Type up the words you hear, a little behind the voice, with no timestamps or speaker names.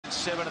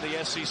7 of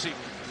the SEC.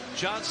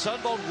 John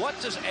Sunbone, what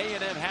does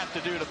A&M have to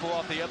do to pull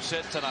off the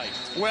upset tonight?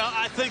 Well,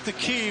 I think the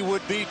key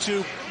would be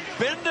to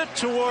bend it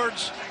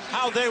towards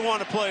how they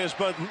want to play, as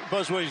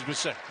Buzz Williams would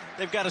say.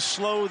 They've got to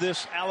slow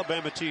this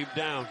Alabama team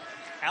down.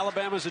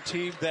 Alabama's a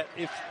team that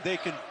if they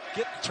can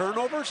get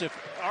turnovers, if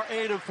our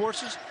A&M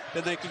forces,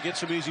 then they can get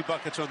some easy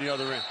buckets on the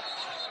other end.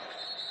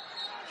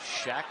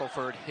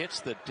 Shackelford hits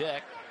the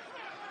deck.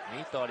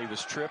 He thought he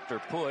was tripped or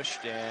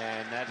pushed,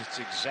 and that is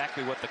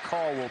exactly what the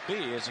call will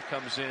be as it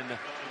comes in.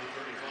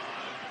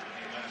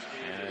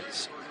 And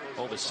it's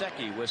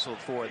Obaseki whistled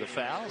for the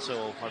foul,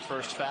 so our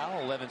first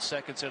foul, 11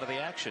 seconds into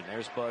the action.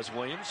 There's Buzz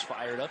Williams,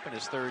 fired up in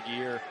his 3rd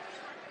year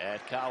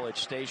at College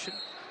Station.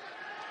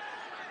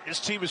 This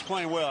team is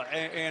playing well.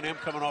 A&M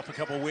coming off a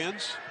couple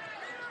wins.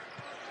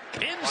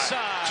 Inside.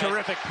 Wow.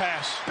 Terrific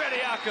pass.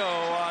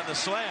 Bediako on the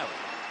slam.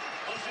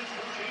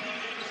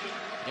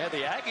 Yeah,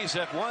 the Aggies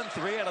have won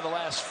 3 out of the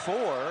last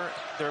 4.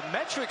 Their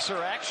metrics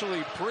are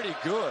actually pretty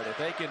good. If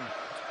they can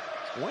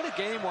win a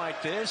game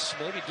like this,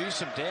 maybe do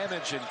some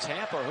damage in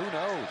Tampa, who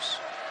knows?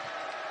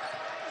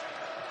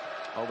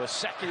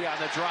 Obaseki on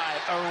the drive,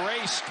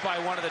 erased by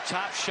one of the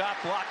top shot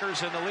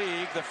blockers in the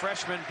league, the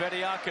freshman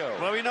Bediako.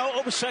 Well, we know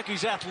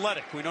Obaseki's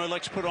athletic. We know he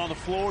likes to put it on the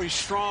floor. He's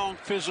strong,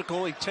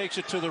 physical. He takes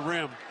it to the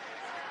rim.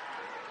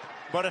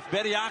 But if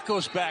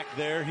Bediako's back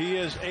there, he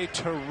is a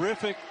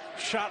terrific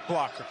shot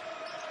blocker.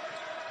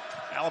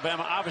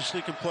 Alabama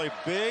obviously can play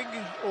big,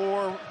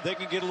 or they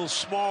can get a little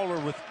smaller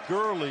with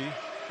Gurley.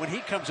 When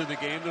he comes in the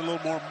game, they're a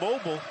little more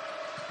mobile,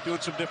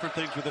 doing some different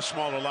things with a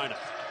smaller lineup.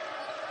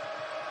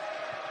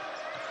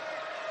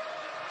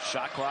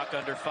 Shot clock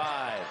under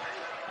 5.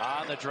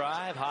 On the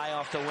drive, high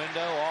off the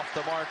window, off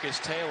the mark is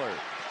Taylor.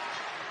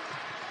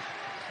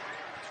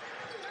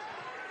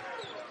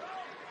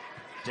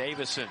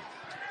 Davison,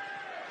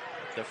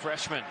 the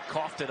freshman,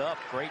 coughed it up.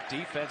 Great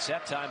defense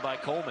that time by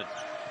Coleman.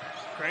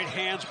 Great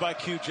hands by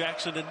Q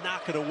Jackson to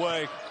knock it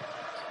away.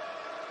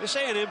 This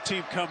A&M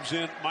team comes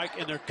in, Mike,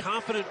 and they're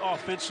confident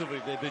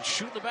offensively. They've been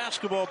shooting the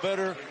basketball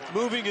better,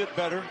 moving it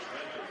better.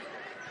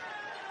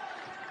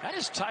 That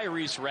is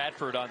Tyrese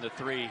Radford on the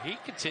 3. He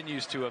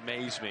continues to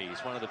amaze me. He's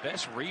one of the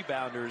best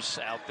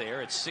rebounders out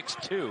there at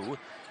 6'2",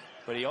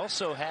 but he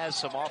also has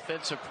some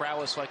offensive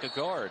prowess like a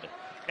guard.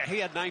 Yeah, he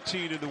had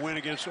 19 in the win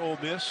against Ole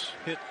Miss,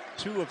 hit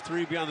 2 of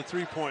 3 beyond the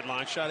three-point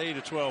line, shot 8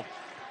 of 12.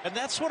 And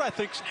that's what I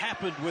think's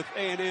happened with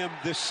A&M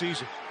this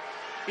season.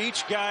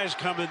 Each guy's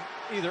coming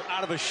either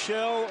out of a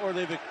shell or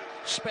they've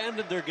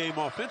expanded their game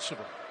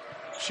offensively.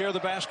 Share the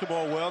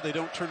basketball well. They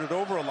don't turn it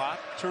over a lot.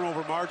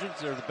 Turnover margins,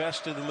 they're the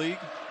best in the league.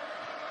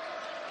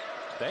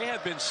 They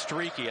have been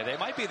streaky, and they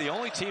might be the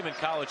only team in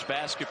college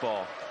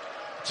basketball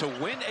to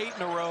win 8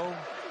 in a row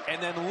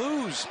and then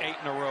lose 8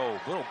 in a row.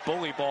 Little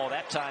bully ball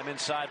that time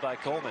inside by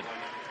Coleman.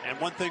 And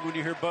one thing when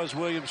you hear Buzz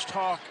Williams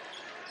talk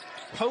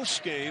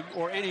post-game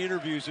or any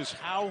interviews is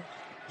how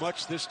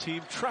much this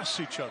team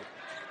trusts each other.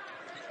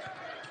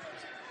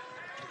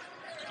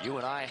 You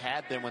and I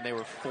had them when they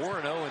were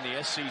 4-0 in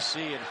the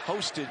SEC and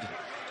hosted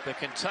the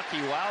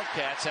Kentucky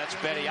Wildcats. That's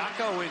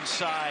Bediako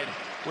inside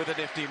with a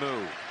nifty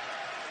move.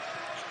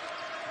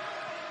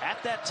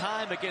 At that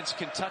time against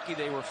Kentucky,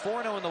 they were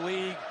 4-0 in the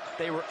league.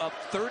 They were up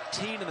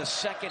 13 in the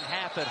second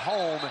half at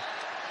home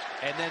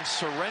and then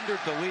surrendered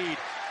the lead.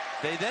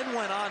 They then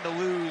went on to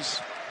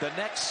lose the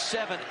next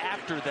 7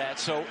 after that.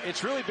 So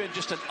it's really been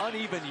just an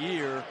uneven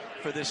year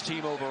for this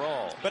team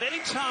overall. But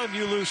anytime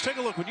you lose, take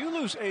a look, when you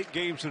lose 8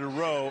 games in a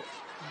row,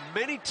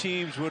 many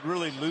teams would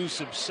really lose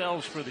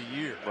themselves for the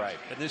year. Right.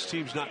 And this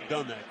team's not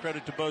done that.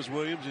 Credit to Buzz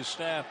Williams, his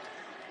staff,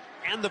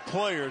 and the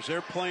players.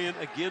 They're playing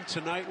again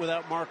tonight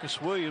without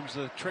Marcus Williams,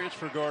 the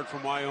transfer guard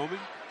from Wyoming,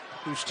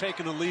 who's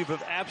taken a leave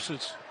of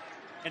absence.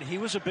 And he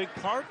was a big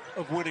part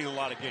of winning a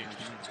lot of games.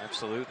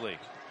 Absolutely.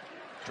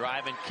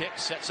 Drive and kick,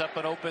 sets up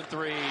an open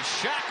 3.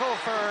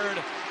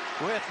 Shackelford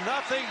with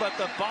nothing but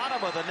the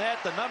bottom of the net,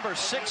 the number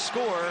 6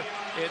 scorer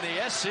in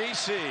the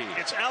SEC.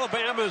 It's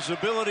Alabama's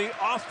ability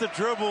off the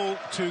dribble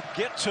to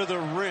get to the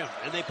rim,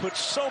 and they put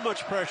so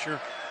much pressure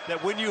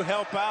that when you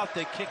help out,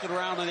 they kick it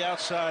around on the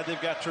outside.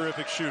 They've got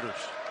terrific shooters.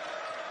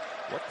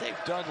 What they've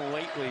done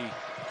lately,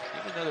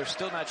 even though they're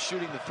still not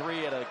shooting the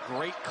 3 at a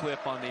great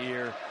clip on the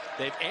year,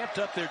 they've amped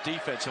up their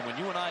defense. And when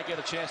you and I get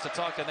a chance to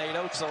talk to Nate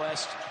Oates the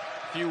last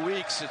few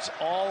weeks, it's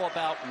all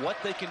about what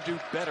they can do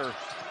better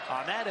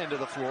on that end of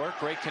the floor.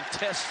 Great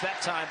contest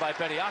that time by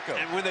Bediako.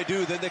 And when they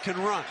do, then they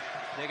can run.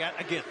 They got,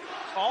 again,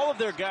 all of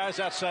their guys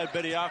outside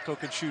Bediako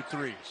can shoot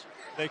 3s.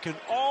 They can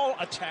all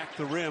attack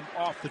the rim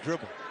off the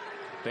dribble.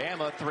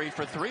 Bama 3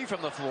 for 3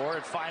 from the floor,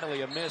 and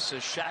finally a miss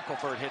as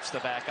Shackelford hits the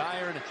back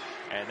iron,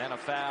 and then a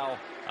foul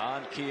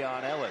on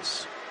Keon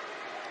Ellis.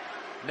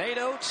 Nate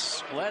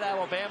Oates led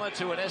Alabama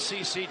to an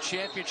SEC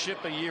championship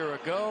a year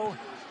ago.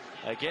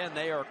 Again,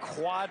 they are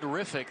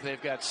quadrific.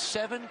 They've got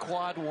 7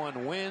 quad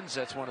 1 wins.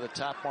 That's one of the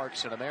top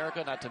marks in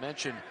America, not to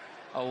mention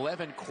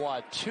 11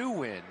 quad 2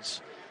 wins.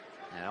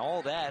 And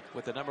all that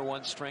with the number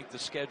 1 strength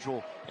of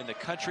schedule in the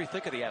country.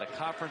 Think of the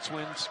out-of-conference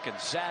wins: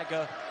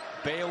 Gonzaga,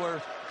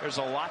 Baylor, There's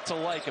a lot to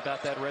like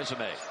about that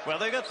resume. Well,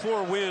 they got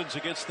 4 wins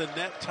against the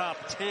net top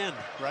 10,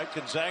 right?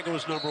 Gonzaga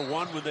was number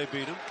 1 when they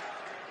beat them.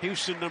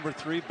 Houston number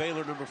 3,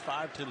 Baylor number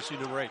 5, Tennessee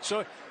number 8.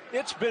 So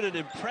it's been an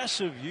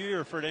impressive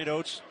year for Nate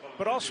Oates,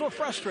 but also a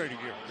frustrating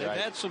year. They've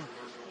had some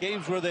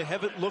games where they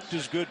haven't looked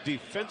as good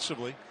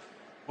defensively.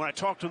 When I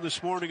talked to him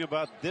this morning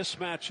about this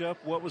matchup,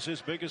 what was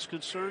his biggest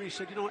concern? He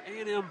said, you know,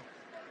 A&M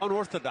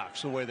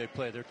unorthodox the way they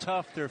play. They're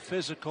tough, they're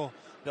physical,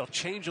 they'll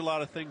change a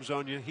lot of things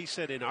on you. He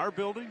said, in our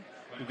building,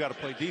 we've got to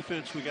play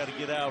defense, we got to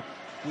get out.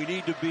 We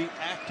need to be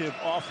active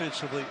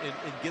offensively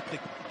and get the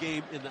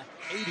game in the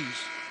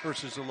 80s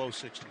versus the low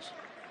 60s.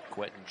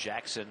 Quentin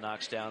Jackson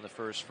knocks down the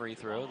first free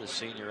throw, the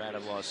senior out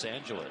of Los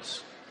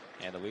Angeles,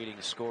 and the leading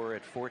scorer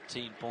at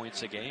 14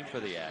 points a game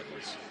for the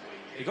Aggies.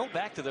 You go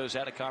back to those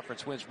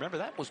out-of-conference wins. Remember,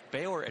 that was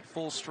Baylor at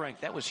full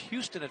strength. That was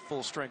Houston at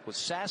full strength with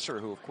Sasser,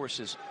 who, of course,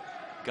 is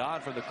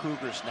gone from the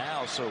Cougars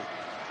now. So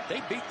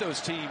they beat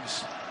those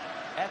teams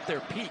at their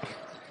peak.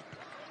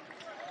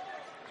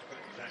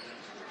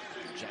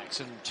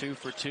 Jackson 2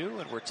 for 2,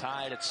 and we're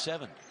tied at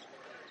 7.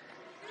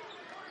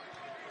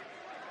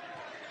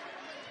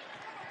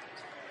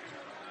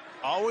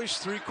 Always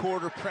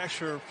three-quarter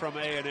pressure from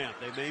A&M.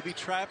 They may be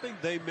trapping,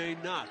 they may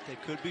not. They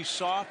could be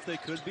soft, they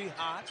could be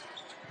hot.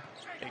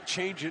 They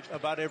change it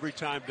about every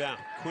time down.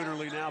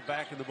 Quinterly now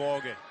back in the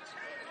ballgame.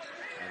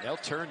 And they'll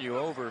turn you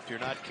over if you're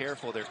not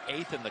careful. They're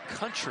 8th in the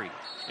country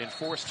in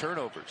forced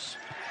turnovers.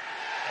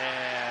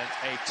 And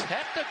a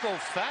technical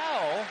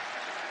foul.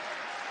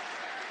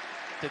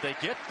 Did they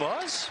get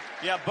Buzz?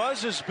 Yeah,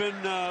 Buzz has been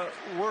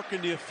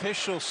working the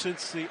officials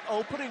since the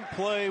opening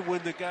play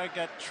when the guy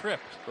got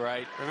tripped.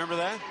 Right. Remember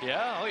that?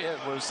 Yeah. Oh, yeah.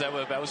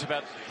 That was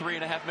about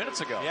 3.5 minutes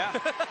ago. Yeah.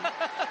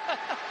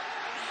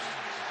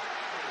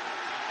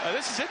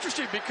 This is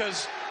interesting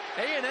because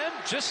A&M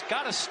just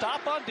got a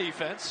stop on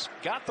defense,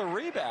 got the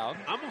rebound.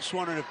 I'm almost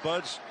wondering if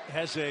Buzz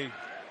has a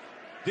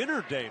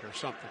dinner date or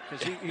something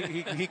because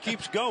he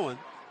keeps going.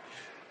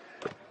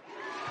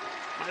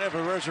 Might have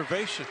a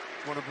reservation,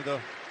 one of the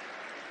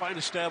fine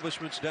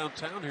establishments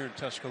downtown here in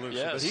Tuscaloosa.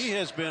 Yes. But he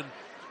has been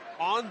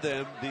on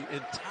them the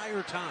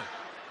entire time.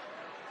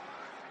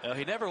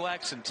 He never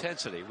lacks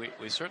intensity.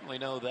 We certainly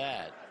know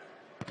that.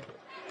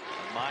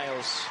 And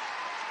Miles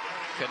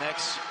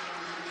connects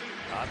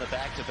on the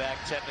back-to-back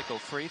technical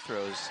free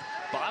throws.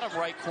 Bottom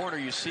right corner,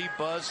 you see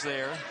Buzz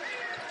there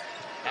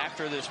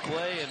after this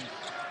play, and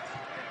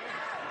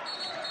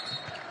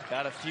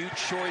got a few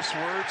choice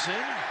words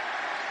in.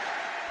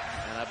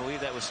 And I believe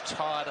that was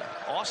Todd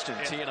Austin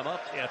teeing him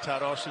up. Yeah,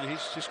 Todd Austin,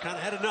 he's just kind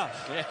of had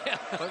enough.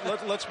 Yeah.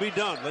 Let's be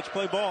done. Let's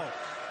play ball.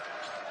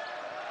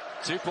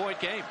 2-point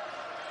game.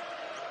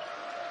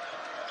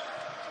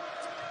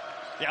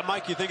 Yeah,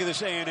 Mike, you think of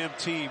this A&M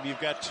team. You've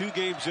got 2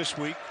 games this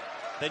week.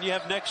 Then you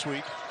have next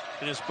week.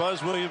 And as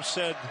Buzz Williams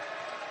said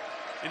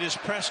in his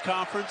press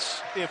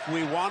conference, if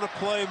we want to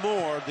play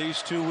more,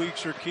 these 2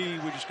 weeks are key.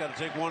 We just got to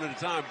take one at a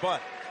time.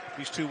 But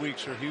these 2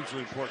 weeks are hugely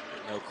important.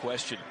 No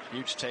question.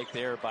 Huge take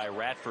there by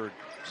Radford,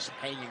 just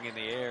hanging in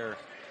the air.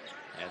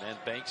 And then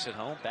Banks at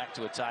home, back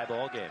to a tie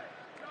ball game.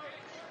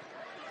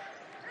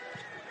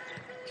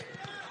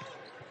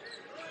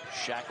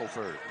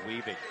 Shackelford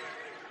weaving,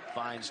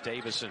 finds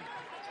Davison.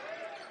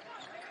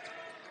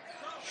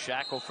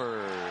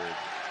 Shackelford,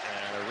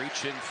 and a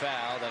reach-in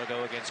foul. That'll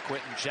go against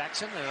Quentin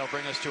Jackson, and it'll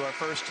bring us to our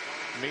first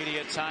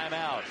media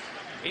timeout.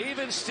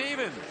 Even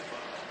Steven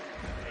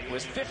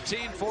with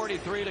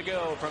 15:43 to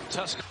go from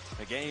Tuscaloosa.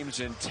 The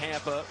game's in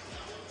Tampa,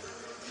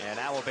 and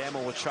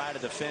Alabama will try to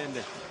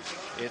defend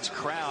its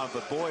crown,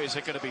 but boy, is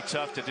it going to be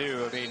tough to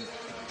do. I mean,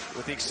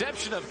 with the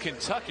exception of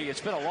Kentucky,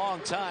 it's been a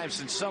long time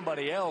since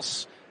somebody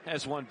else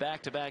has won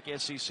back-to-back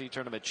SEC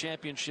tournament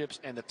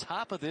championships, and the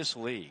top of this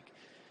league.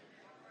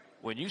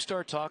 When you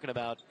start talking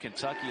about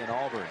Kentucky and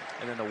Auburn,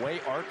 and then the way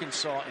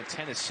Arkansas and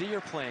Tennessee are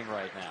playing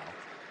right now,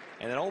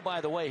 and then, oh, by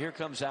the way, here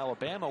comes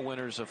Alabama,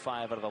 winners of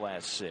 5 out of the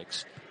last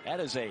 6. That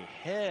is a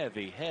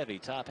heavy, heavy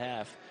top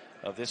half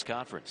of this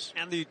conference.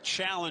 And the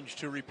challenge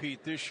to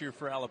repeat this year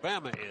for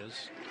Alabama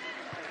is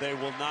they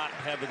will not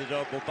have the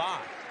double bye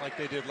like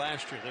they did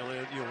last year. They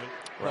only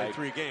play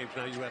 3 games.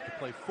 Now you have to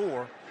play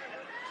 4.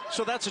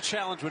 So that's a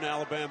challenge when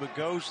Alabama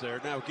goes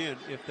there. Now, again,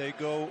 if they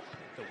go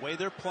the way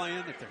they're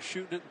playing, if they're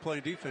shooting it and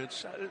playing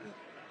defense,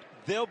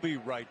 they'll be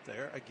right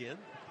there again.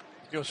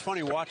 It was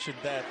funny watching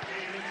that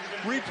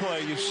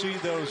replay. You see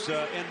those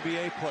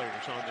NBA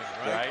players on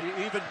there,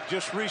 right? Even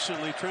just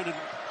recently, Trendon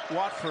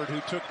Watford,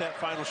 who took that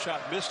final shot,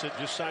 missed it,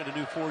 just signed a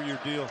new 4-year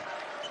deal.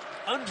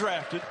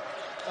 Undrafted,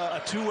 a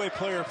 2-way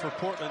player for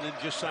Portland, and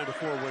just signed a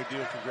 4-way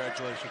deal.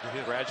 Congratulations to him.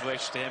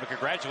 Congratulations to him, and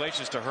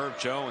congratulations to Herb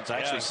Jones. I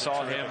actually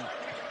saw him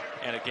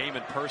at a game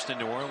in person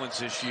in New Orleans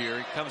this year.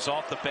 He comes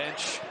off the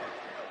bench,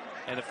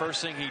 and the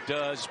first thing he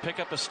does is pick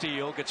up a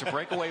steal, gets a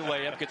breakaway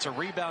layup, gets a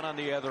rebound on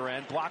the other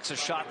end, blocks a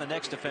shot in the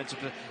next defensive.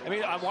 I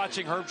mean, I'm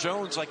watching Herb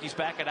Jones like he's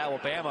back at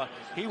Alabama.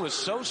 He was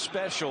so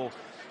special.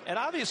 And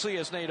obviously,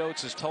 as Nate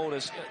Oates has told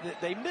us,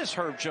 they miss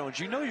Herb Jones.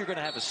 You know you're going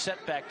to have a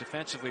setback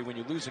defensively when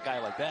you lose a guy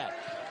like that.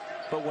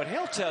 But what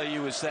he'll tell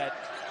you is that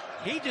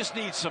He just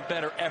needs some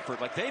better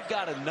effort. Like, they've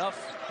got enough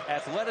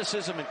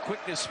athleticism and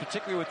quickness,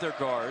 particularly with their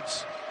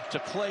guards, to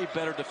play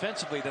better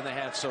defensively than they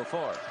have so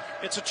far.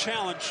 It's a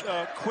challenge.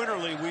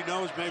 Quinterly, we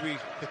know, is maybe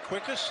the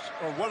quickest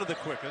or one of the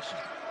quickest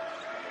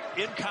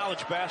in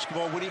college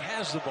basketball when he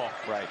has the ball.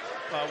 Right.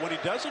 When he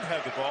doesn't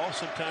have the ball,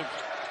 sometimes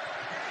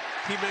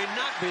he may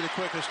not be the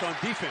quickest on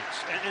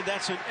defense. And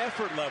that's an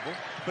effort level.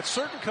 But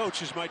certain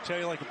coaches might tell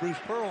you, like a Bruce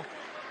Pearl,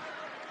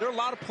 there are a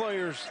lot of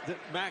players that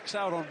max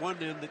out on one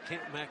end that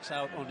can't max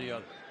out on the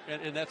other.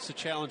 And that's the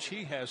challenge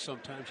he has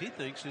sometimes. He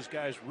thinks his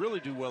guys really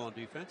do well on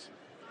defense,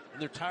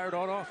 and they're tired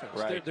on offense.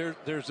 Right.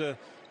 There's a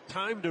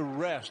time to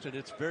rest, and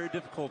it's very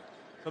difficult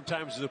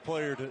sometimes as a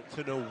player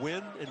to know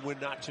when and when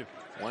not to.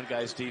 One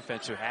guy's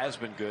defense who has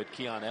been good,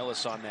 Keon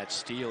Ellis, on that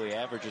steal. He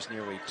averages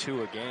nearly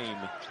 2 a game.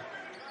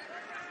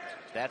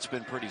 That's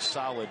been pretty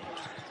solid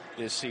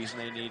this season.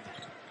 They need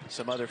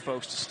some other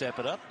folks to step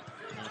it up.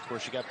 And of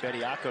course, you got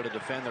Bediako to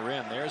defend the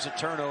rim. There's a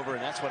turnover,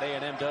 and that's what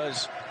A&M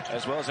does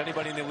as well as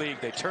anybody in the league.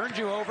 They turned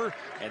you over,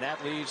 and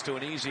that leads to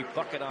an easy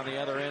bucket on the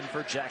other end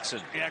for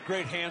Jackson. Yeah,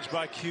 great hands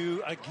by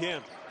Q.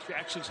 Again,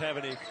 Jackson's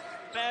having a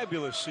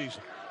fabulous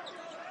season.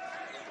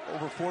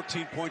 Over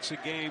 14 points a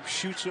game,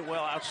 shoots it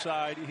well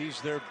outside.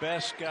 He's their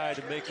best guy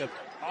to make an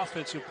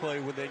offensive play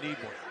when they need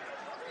one.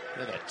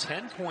 Look at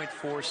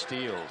 10.4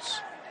 steals.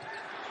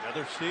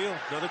 Another steal,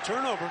 another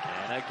turnover.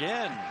 And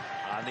again,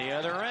 on the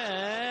other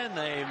end,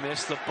 they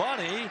missed the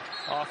bunny.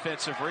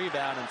 Offensive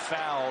rebound, and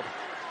fouled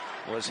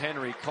was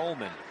Henry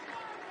Coleman.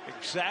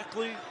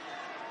 Exactly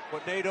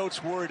what Nate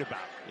Oates worried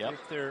about. Yep.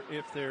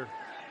 If they're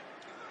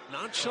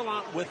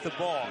nonchalant with the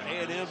ball,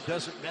 A&M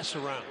doesn't mess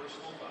around.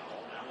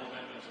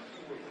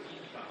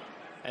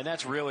 And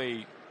that's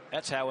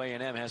how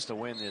A&M has to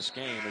win this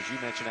game. As you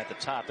mentioned at the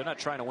top, they're not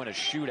trying to win a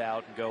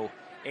shootout and go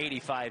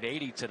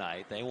 85-80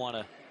 tonight. They want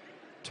to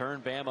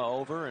turn Bama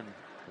over and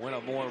win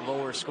a more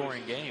lower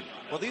scoring game.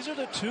 Well, these are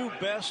the two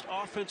best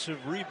offensive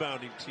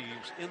rebounding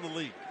teams in the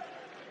league.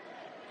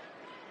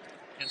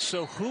 And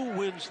so who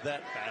wins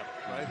that battle,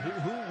 right?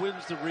 Who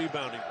wins the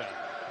rebounding battle?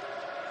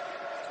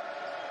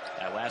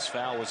 That last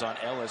foul was on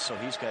Ellis, so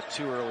he's got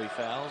 2 early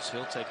fouls.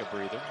 He'll take a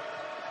breather.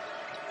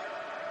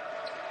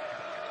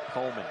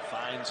 Coleman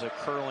finds a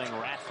curling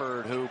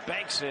Radford, who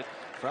banks it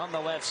from the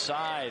left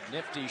side.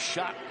 Nifty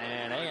shot,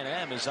 and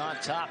A&M is on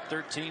top,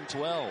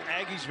 13-12.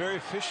 Aggies very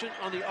efficient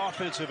on the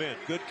offensive end.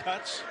 Good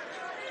cuts,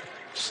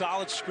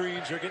 solid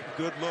screens. They're getting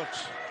good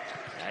looks.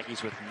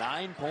 Aggies with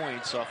 9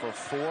 points off of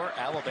 4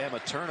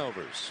 Alabama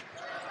turnovers.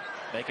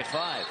 Make it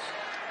 5.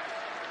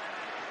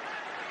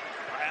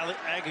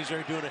 Aggies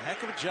are doing a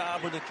heck of a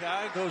job when the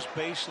guy goes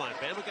baseline.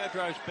 Bama guy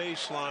drives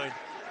baseline.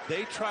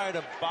 They try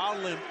to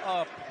bottle him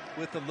up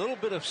with a little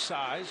bit of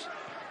size,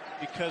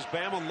 because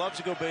Bama loves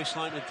to go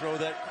baseline and throw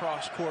that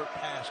cross-court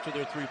pass to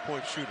their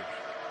three-point shooters.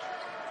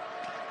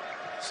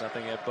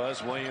 Something that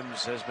Buzz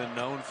Williams has been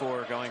known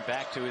for going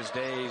back to his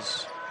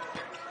days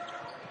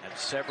at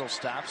several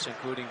stops,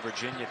 including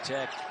Virginia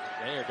Tech.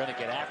 They are going to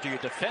get after you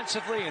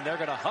defensively, and they're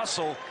going to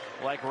hustle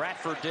like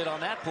Radford did on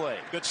that play.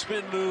 Good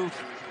spin move.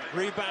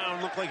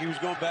 Rebound. Looked like he was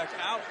going back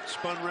out.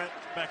 Spun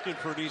back in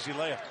for an easy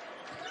layup.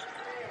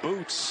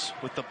 Boots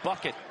with the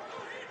bucket.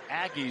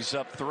 Aggies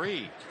up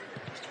 3.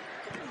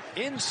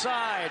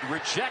 Inside,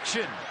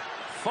 rejection.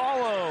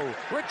 Follow.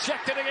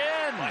 Rejected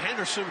again. By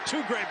Henderson,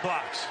 2 great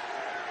blocks.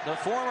 The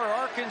former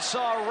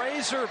Arkansas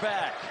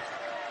Razorback.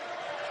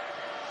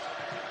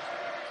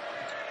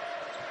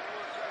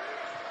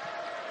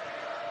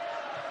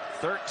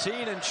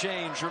 $13 and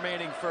change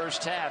remaining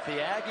first half. The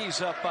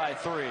Aggies up by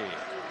 3.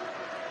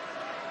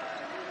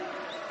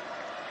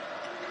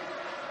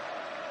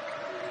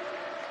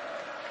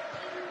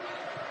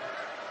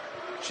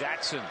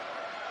 Jackson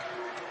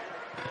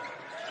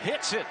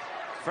hits it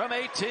from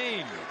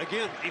 18.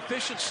 Again,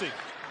 efficiency.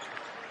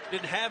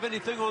 Didn't have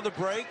anything on the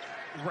break.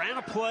 Ran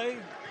a play.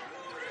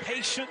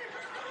 Patient.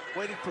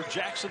 Waiting for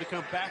Jackson to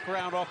come back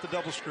around off the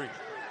double screen.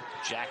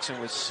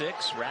 Jackson with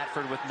 6.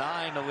 Radford with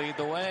 9 to lead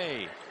the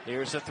way.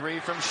 Here's a 3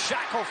 from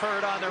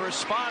Shackelford on the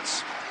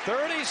response.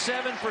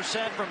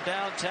 37% from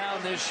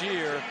downtown this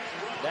year.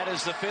 That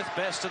is the 5th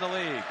best in the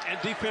league. And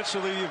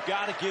defensively, you've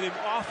got to get him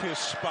off his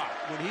spot.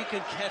 When he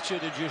can catch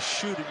it and just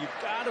shoot it, you've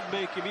got to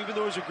make him, even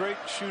though he's a great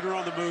shooter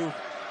on the move,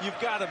 you've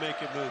got to make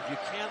him move. You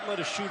can't let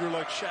a shooter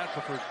like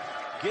Shackelford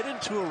get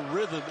into a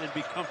rhythm and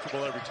be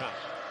comfortable every time.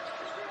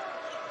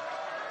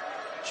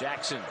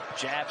 Jackson,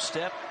 jab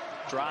step,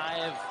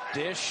 drive,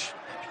 dish.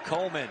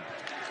 Coleman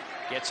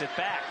gets it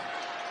back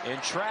in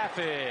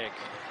traffic.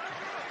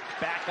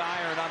 Back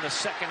iron on the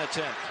second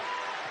attempt.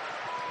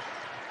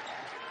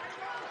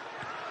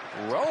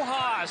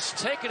 Rojas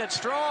taking it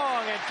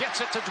strong and gets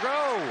it to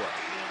Dro.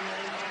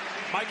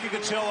 Mike, you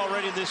can tell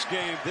already in this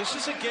game, this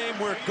is a game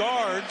where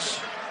guards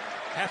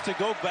have to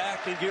go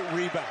back and get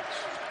rebounds.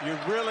 You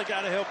really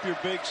got to help your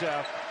bigs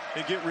out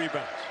and get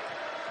rebounds.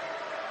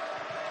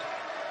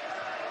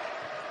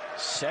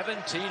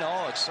 17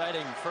 all.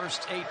 Exciting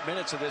first 8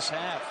 minutes of this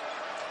half.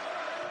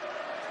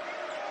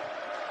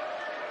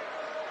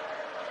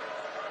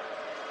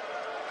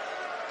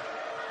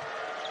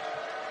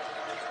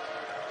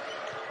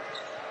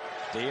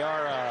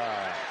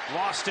 Diarra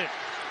lost it.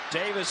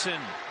 Davison.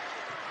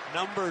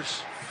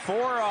 Numbers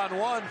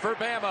 4-on-1 for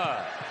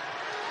Bama.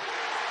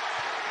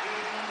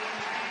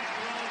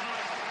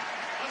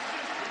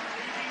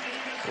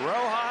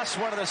 Rojas,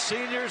 one of the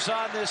seniors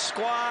on this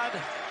squad,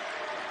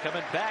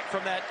 coming back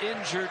from that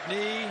injured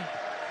knee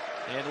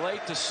in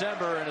late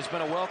December, and has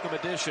been a welcome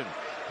addition.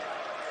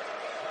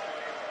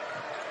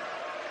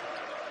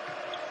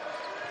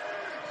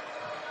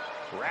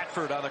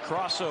 Radford on the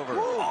crossover.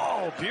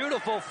 Oh,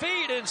 beautiful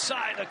feed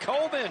inside to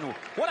Coleman.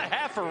 What a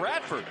half for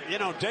Radford. You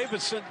know,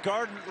 Davidson,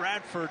 Garden,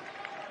 Radford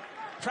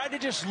tried to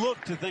just look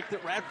to think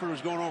that Radford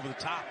was going over the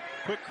top.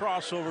 Quick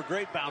crossover,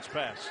 great bounce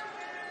pass.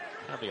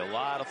 That'll be a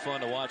lot of fun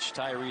to watch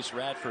Tyrese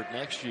Radford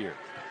next year.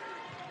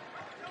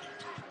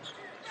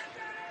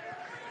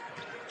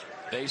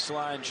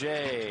 Baseline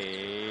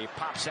J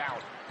pops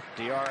out.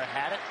 Diarra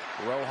had it.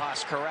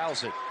 Rojas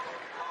corrals it.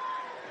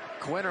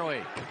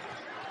 Quinterly.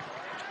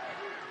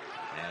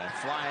 And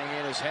flying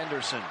in is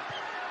Henderson.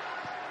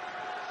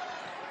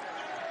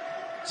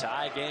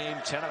 Tie game,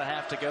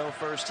 10.5 to go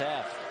first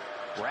half.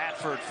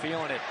 Radford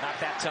feeling it, not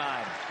that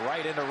time.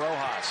 Right into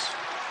Rojas.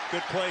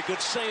 Good play,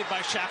 good save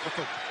by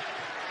Shackelford.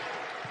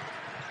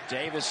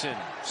 Davison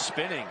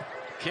spinning,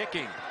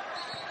 kicking.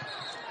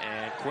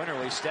 And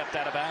Quinterly stepped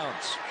out of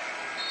bounds.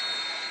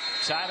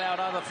 Timeout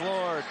on the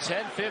floor,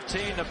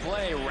 10:15 to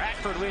play.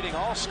 Radford leading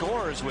all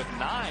scorers with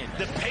 9.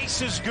 The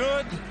pace is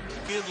good.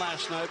 In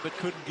last night, but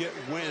couldn't get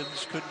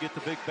wins, couldn't get the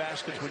big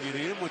baskets when you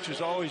need them, which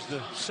is always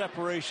the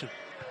separation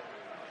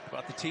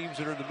about the teams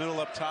that are in the middle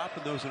up top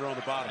and those that are on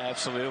the bottom.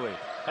 Absolutely.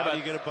 How do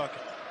you get a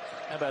bucket?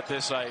 How about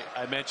this? I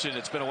mentioned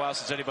it's been a while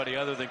since anybody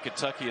other than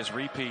Kentucky has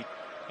repeat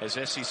as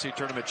SEC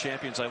tournament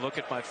champions. I look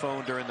at my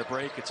phone during the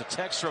break. It's a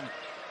text from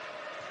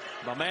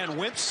my man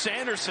Wimp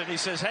Sanderson. He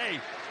says,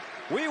 hey,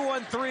 we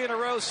won 3 in a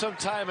row some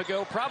time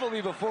ago,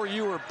 probably before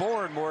you were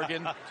born,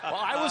 Morgan. Well,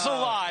 I was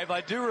alive.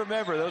 I do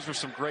remember those were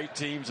some great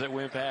teams that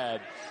Wimp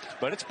had.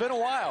 But it's been a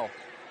while.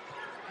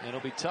 It'll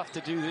be tough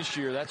to do this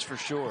year, that's for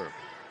sure.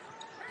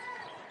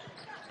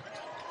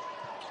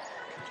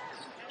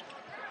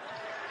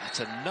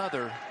 That's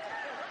another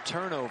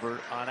turnover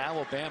on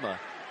Alabama,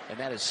 and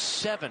that is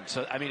 7.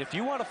 So, I mean, if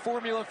you want a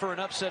formula for an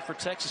upset for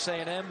Texas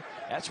A&M,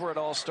 that's where it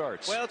all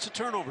starts. Well, it's the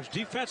turnovers.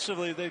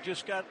 Defensively, they've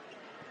just got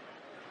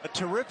a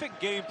terrific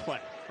game plan,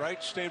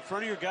 right? Stay in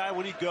front of your guy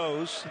when he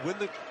goes. When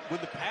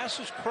the pass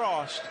is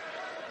crossed,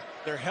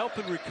 their help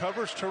and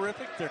recover is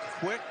terrific. They're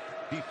quick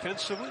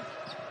defensively.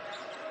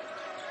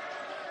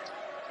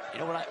 You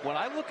know, when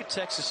I look at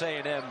Texas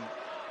A&M,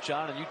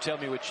 John, and you tell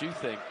me what you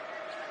think,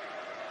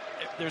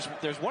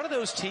 there's one of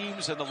those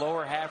teams in the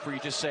lower half where you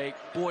just say,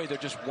 boy, they're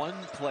just one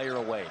player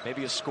away,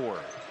 maybe a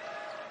scorer.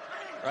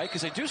 Right,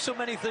 because they do so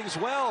many things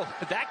well.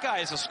 That guy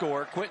is a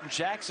scorer, Quentin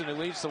Jackson, who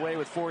leads the way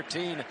with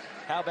 14.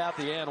 How about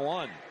the and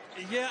one?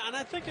 Yeah, and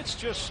I think it's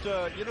just,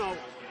 you know,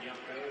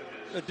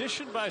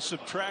 addition by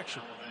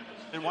subtraction.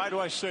 And why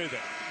do I say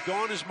that?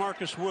 Gone is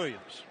Marcus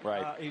Williams.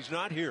 Right. He's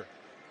not here.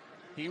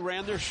 He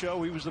ran their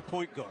show. He was the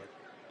point guard.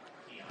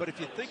 But if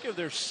you think of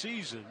their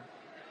season,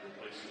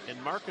 and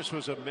Marcus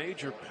was a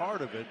major part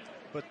of it,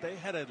 but they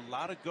had a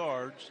lot of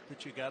guards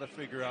that you got to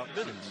figure out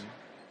minutes.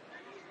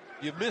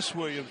 You miss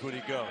Williams when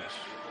he goes.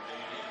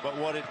 But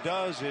what it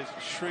does is it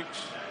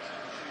shrinks.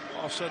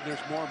 All of a sudden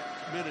there's more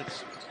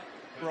minutes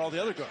for all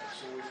the other guys.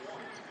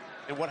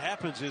 And what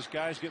happens is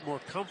guys get more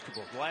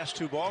comfortable. The last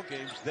 2 ball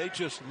games, they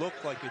just look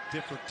like a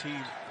different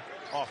team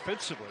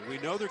offensively. We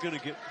know they're going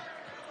to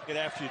get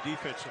after you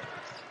defensively.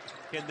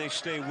 Can they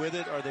stay with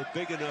it? Are they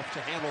big enough to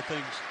handle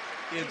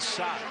things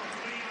inside?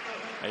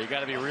 Now you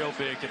got to be real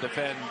big to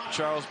defend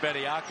Charles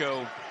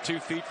Bediako 2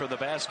 feet from the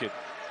basket.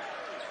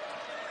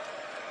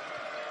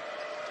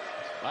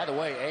 By the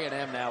way,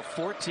 A&M now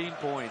 14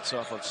 points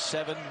off of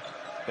 7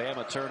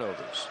 Bama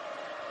turnovers.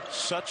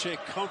 Such a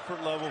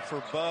comfort level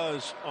for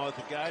Buzz on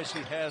the guys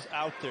he has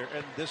out there,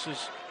 and this is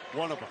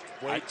one of them.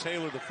 Wade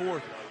Taylor, the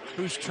 4th,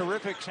 who's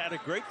terrific, had a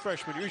great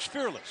freshman year. He's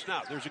fearless.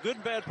 Now, there's a good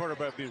and bad part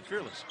about being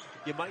fearless.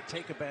 You might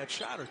take a bad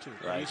shot or two.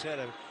 Right. He's had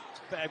a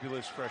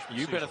fabulous freshman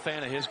You've season. been a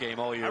fan of his game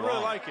all year long. I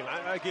really like him.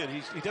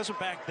 Again, he doesn't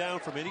back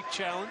down from any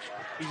challenge.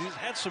 He's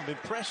had some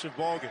impressive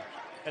ball games.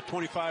 At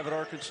 25 at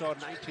Arkansas,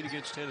 19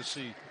 against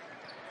Tennessee.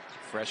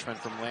 Freshman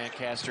from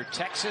Lancaster,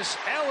 Texas.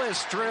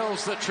 Ellis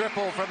drills the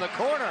triple from the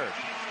corner.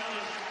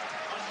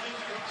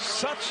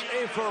 Such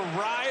a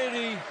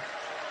variety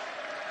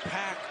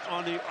pack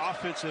on the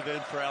offensive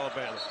end for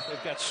Alabama.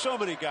 They've got so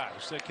many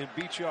guys that can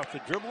beat you off the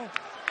dribble,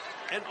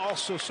 and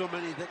also so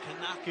many that can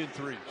knock in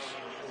threes.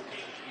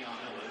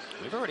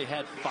 We've already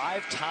had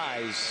 5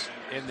 ties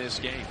in this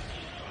game.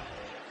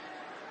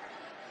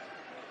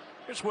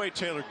 Here's Wade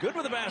Taylor, good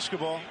with the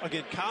basketball.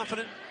 Again,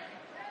 confident.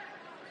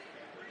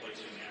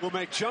 We'll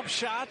make jump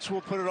shots.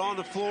 We'll put it on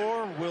the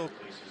floor. We'll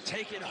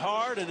take it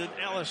hard. And then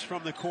Ellis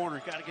from the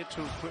corner. Got to get to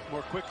him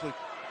more quickly.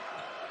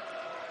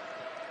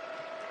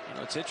 You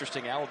know, it's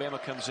interesting. Alabama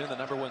comes in the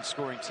 #1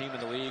 scoring team in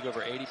the league,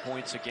 over 80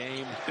 points a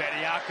game.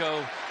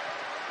 Bediako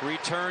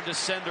returned to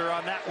sender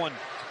on that one.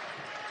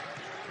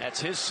 That's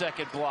his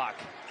 2nd block.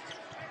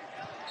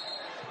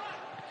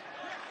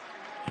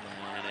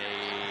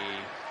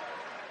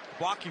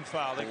 Blocking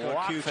foul. They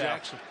call Q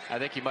Jackson. I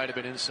think he might have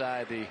been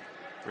inside the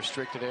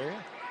restricted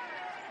area.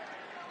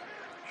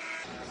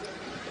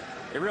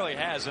 It really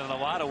has, and in a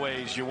lot of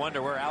ways, you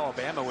wonder where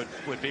Alabama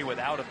would be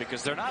without him,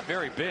 because they're not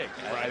very big.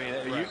 Right,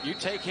 I mean, you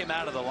take him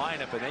out of the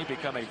lineup, and they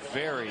become a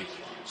very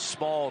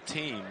small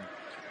team.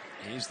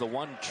 He's the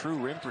one true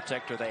rim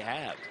protector they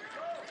have.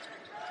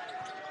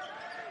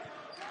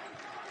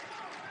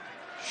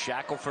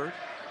 Shackelford,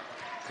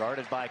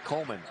 guarded by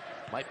Coleman.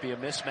 Might be a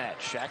mismatch.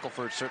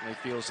 Shackelford certainly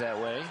feels that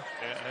way.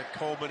 Yeah,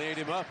 Coleman ate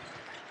him up.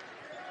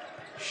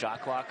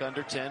 Shot clock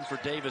under 10 for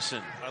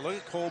Davison. I look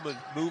at Coleman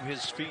move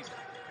his feet.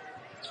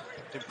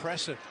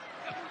 Impressive.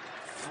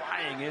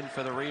 Flying in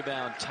for the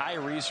rebound,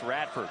 Tyrese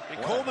Radford.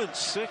 And Coleman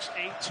 6'8",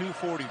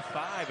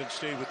 245, and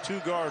stayed with 2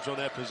 guards on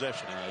that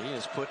possession. He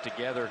has put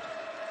together.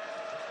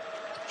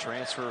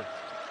 Transfer,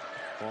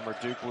 former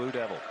Duke Blue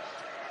Devil.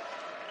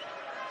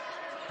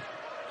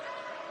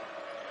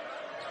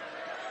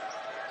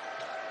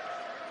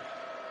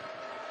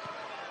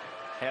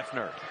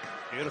 Hefner.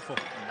 Beautiful.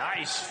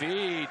 Nice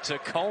feed to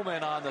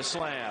Coleman on the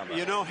slam.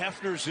 You know,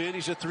 Hefner's in.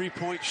 He's a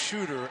three-point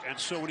shooter. And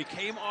so when he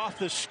came off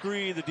the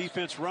screen, the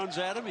defense runs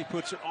at him. He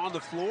puts it on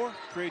the floor,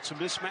 creates a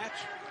mismatch.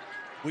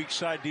 Weak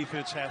side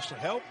defense has to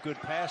help. Good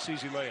pass,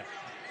 easy layup.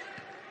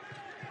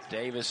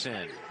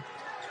 Davison.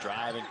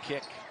 Drive and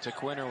kick to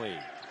Quinterly.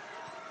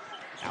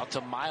 Out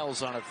to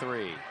Miles on a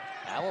 3.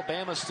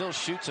 Alabama still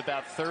shoots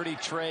about 30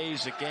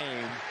 trays a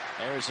game.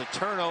 There's a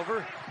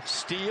turnover,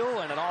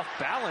 steal, and an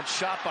off-balance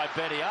shot by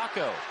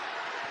Bediako.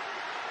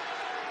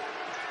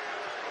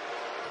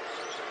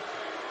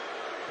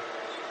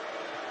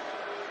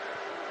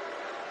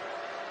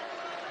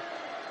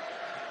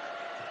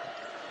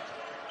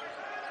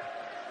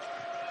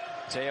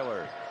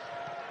 Taylor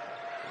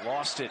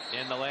lost it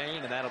in the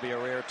lane, and that'll be a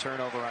rare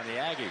turnover on the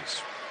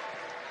Aggies.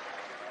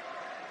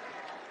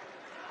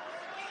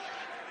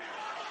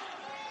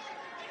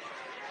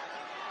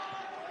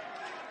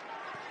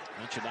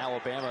 Mentioned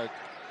Alabama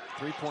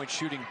three-point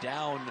shooting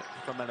down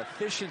from an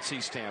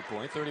efficiency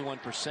standpoint,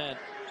 31%.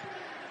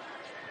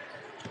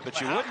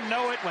 But you wouldn't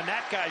know it when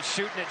that guy's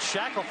shooting it.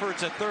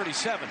 Shackelford's at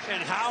 37.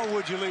 And how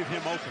would you leave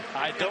him open?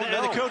 I don't know.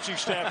 And the coaching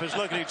staff is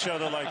looking at each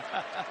other like,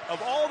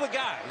 of all the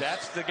guys.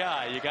 That's the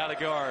guy you got to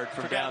guard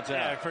from downtown.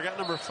 Yeah, I forgot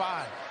number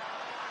 5.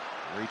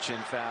 Reach-in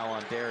foul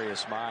on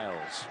Darius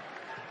Miles.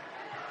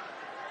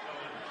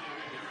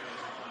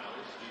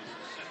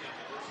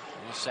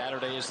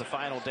 Saturday is the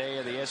final day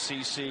of the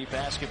SEC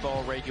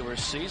basketball regular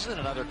season.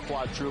 Another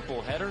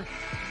quadruple header.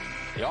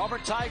 The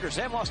Auburn Tigers,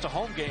 they haven't lost a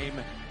home game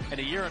in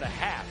a year and a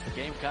half. The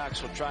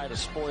Gamecocks will try to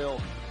spoil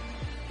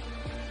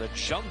the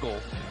jungle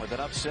with an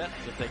upset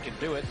if they can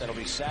do it. That'll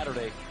be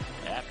Saturday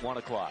at 1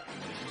 o'clock.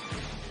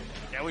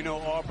 Yeah, we know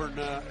Auburn,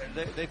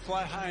 they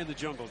fly high in the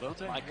jungle, don't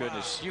they? My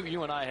goodness. Wow.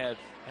 You and I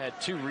had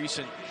 2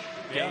 recent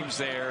games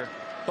there,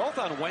 both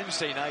on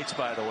Wednesday nights,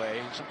 by the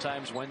way.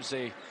 Sometimes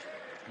Wednesday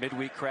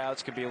midweek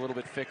crowds can be a little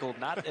bit fickle.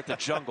 Not at the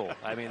jungle.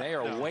 I mean, they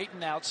are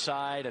waiting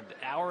outside an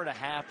hour and a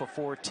half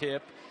before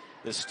tip.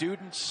 The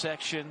student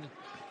section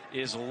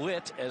is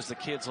lit, as the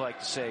kids like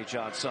to say,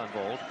 John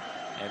Sunvold,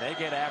 and they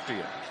get after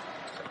you.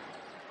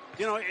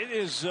 You know, it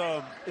is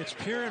it's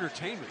pure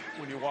entertainment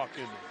when you walk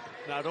in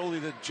there. Not only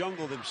the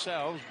jungle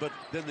themselves, but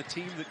then the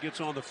team that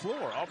gets on the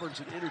floor. Auburn's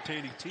an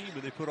entertaining team,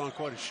 and they put on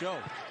quite a show.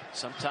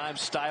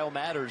 Sometimes style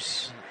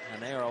matters,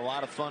 and they are a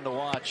lot of fun to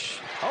watch.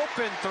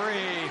 Open 3.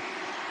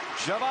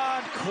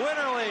 Javon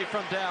Quinterly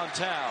from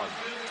downtown.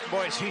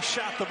 Boys, he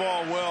shot the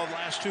ball well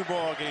last 2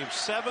 ball games.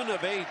 7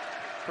 of 8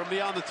 from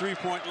beyond the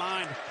three-point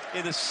line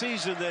in a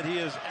season that he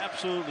has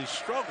absolutely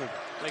struggled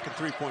making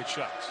three-point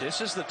shots. This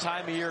is the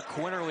time of year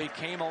Quinterly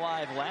came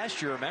alive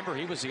last year. Remember,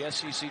 he was the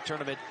SEC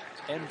tournament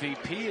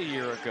MVP a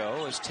year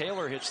ago as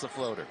Taylor hits the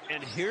floater.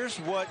 And here's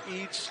what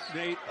eats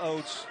Nate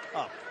Oates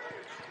up.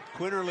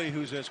 Quinterly,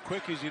 who's as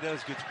quick as he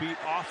does, gets beat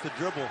off the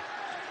dribble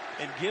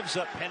and gives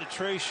up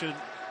penetration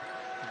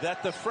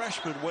that the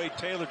freshman Wade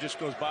Taylor just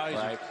goes by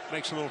and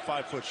makes a little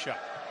 5-foot shot.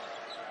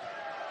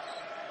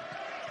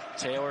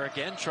 Taylor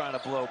again trying to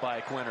blow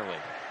by Quinterly.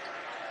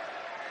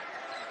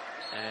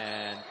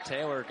 And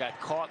Taylor got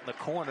caught in the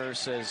corner,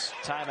 says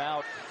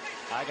timeout.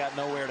 I got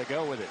nowhere to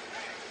go with it.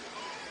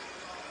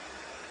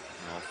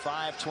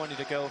 5:20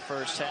 to go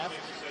first half.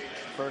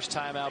 First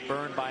timeout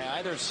burned by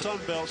either.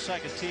 Sunbelt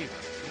second team.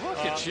 Look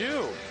at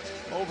you.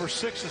 Over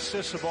 6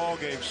 assists a ball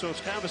game, so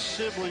it's kind of a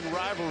sibling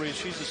rivalry.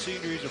 She's a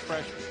senior, he's a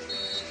freshman.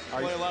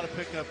 Play a lot of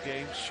pickup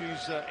games.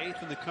 She's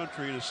 8th in the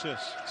country in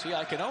assists. See,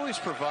 I can always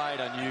provide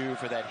on you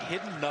for that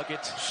hidden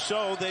nugget.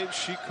 So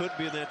she could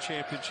be in that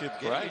championship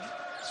game. Right.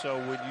 So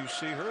when you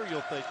see her,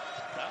 you'll think,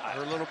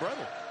 her little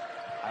brother.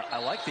 I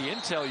like the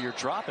intel you're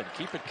dropping.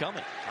 Keep it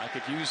coming. I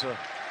could use a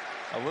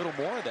little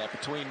more of that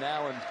between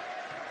now and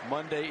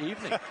Monday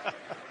evening.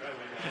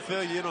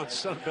 Fill you in on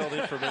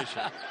Sunbelt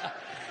information.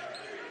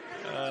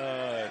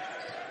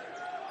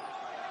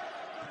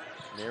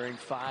 Nearing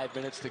 5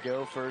 minutes to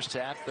go first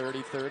half.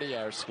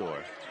 30-30 our score.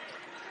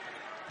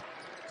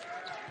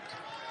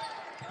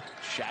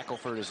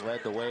 Shackelford has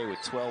led the way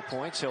with 12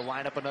 points. He'll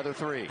line up another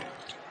 3.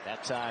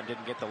 That time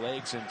didn't get the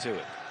legs into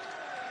it.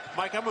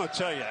 Mike, I'm going to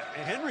tell you,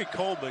 Henry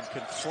Coleman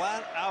can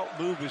flat out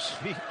move his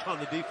feet on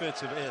the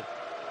defensive end.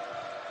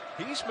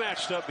 He's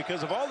matched up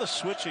because of all the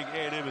switching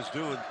A&M is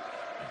doing.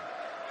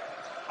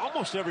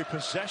 Almost every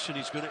possession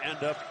he's going to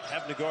end up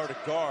having to guard a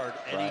guard,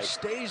 and he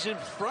stays in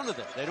front of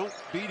them. They don't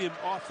beat him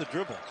off the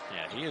dribble.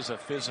 Yeah, he is a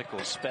physical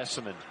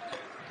specimen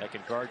that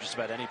can guard just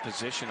about any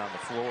position on the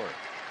floor.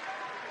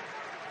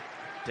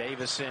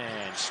 Davison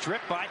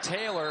stripped by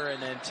Taylor,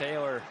 and then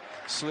Taylor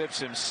slips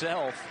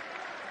himself.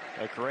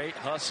 A great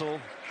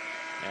hustle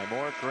and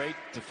more great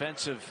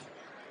defensive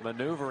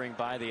maneuvering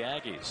by the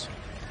Aggies.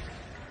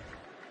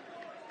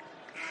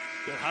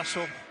 Good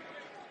hustle.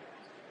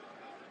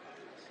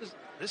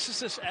 This is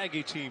this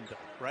Aggie team, though,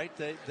 right?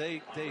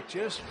 They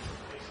just,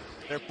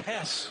 they're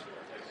pests.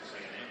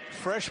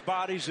 Fresh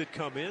bodies that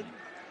come in.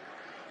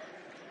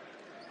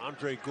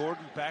 Andre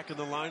Gordon back in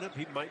the lineup.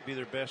 He might be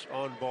their best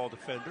on-ball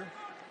defender.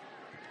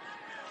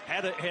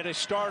 Had a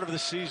start of the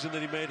season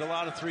that he made a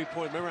lot of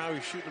three-point. Remember how he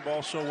was shooting the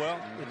ball so well?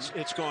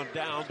 It's gone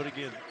down, but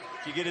again,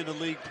 you get into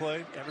league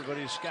play.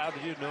 Everybody has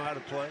scouted you, know how to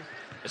play.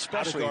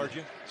 Especially, how to guard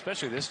you.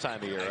 Especially this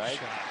time of year, right?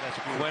 That's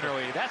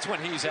Quinterly, that's when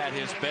he's at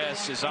his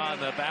best, is on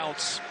the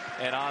bounce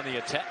and on the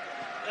attack.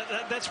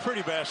 That's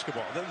pretty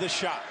basketball. The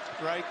shot,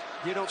 right?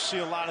 You don't see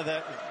a lot of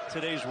that in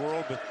today's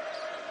world, but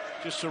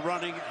just a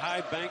running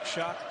high bank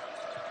shot.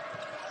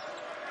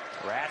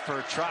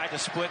 Radford tried to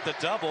split the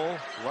double.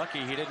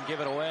 Lucky he didn't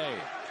give it away.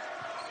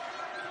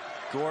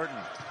 Gordon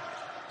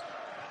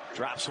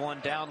drops one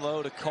down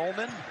low to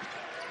Coleman.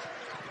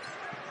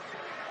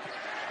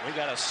 We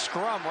got a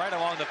scrum right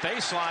along the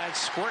baseline.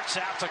 Squirts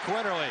out to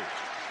Quinterly.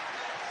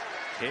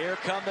 Here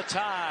come the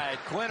Tide.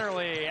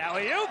 Quinterly,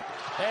 alley-oop.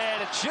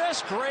 And it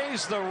just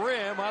grazed the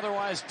rim.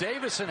 Otherwise,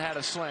 Davison had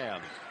a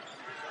slam.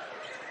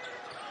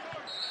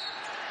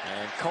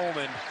 And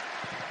Coleman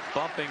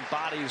bumping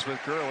bodies with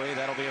Gurley.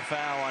 That'll be a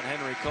foul on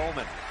Henry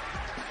Coleman.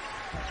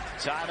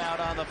 Timeout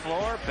on the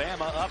floor.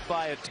 Bama up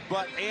by a.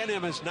 But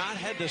A&M has not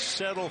had to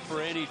settle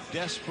for any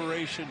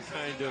desperation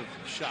kind of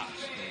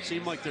shots.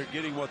 Seem like they're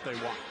getting what they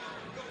want.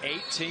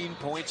 18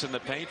 points in the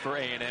paint for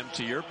A&M,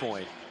 to your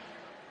point.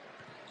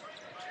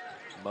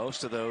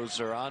 Most of those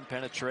are on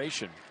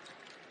penetration.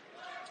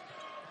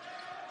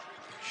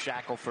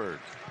 Shackelford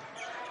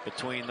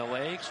between the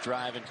legs,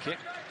 drive and kick.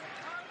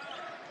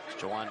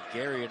 Jawan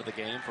Gary into the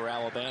game for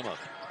Alabama.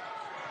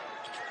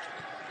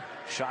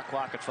 Shot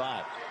clock at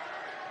 5.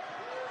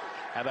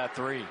 How about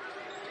 3?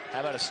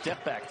 How about a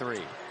step back 3?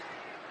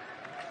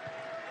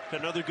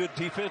 Another good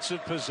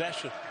defensive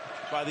possession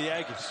by the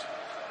Aggies.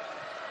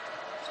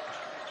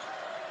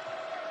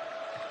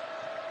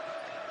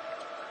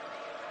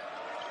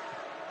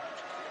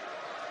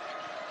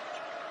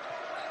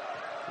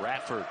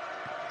 Radford,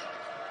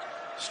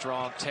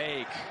 strong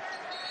take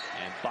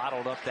and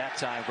bottled up that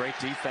time. Great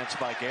defense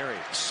by Gary.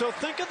 So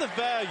think of the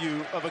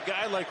value of a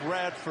guy like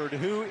Radford,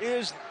 who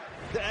is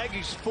the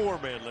Aggies'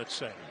 4-man, let's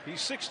say. He's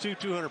 6'2",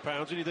 200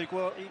 pounds, and you think,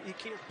 well, he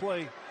can't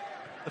play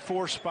the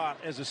 4 spot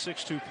as a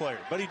 6'2" player.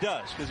 But he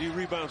does, because he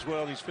rebounds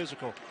well and he's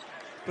physical.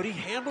 But he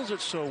handles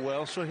it so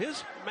well, so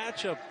his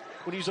matchup,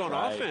 when he's on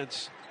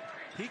offense,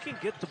 he can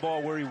get the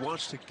ball where he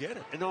wants to get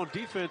it. And on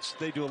defense,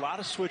 they do a lot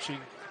of switching.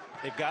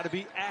 They've got to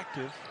be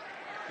active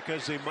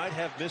because they might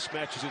have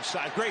mismatches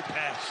inside. Great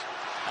pass.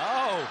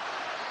 Oh,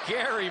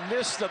 Gary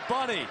missed the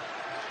bunny.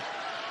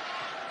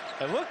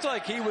 It looked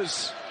like he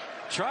was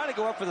trying to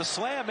go up for the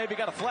slam. Maybe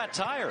got a flat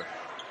tire.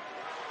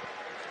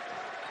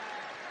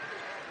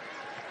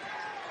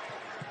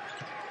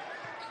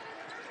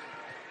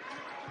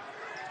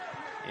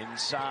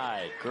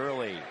 Inside,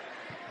 Gurley.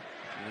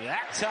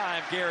 That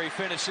time, Gary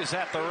finishes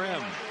at the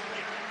rim.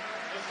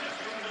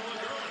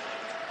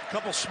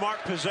 Couple smart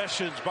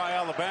possessions by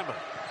Alabama.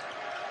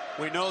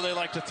 We know they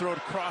like to throw it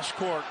cross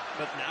court,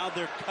 but now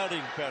they're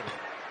cutting better.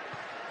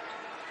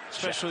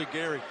 Especially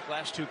Gary,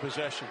 last 2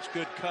 possessions.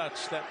 Good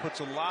cuts. That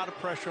puts a lot of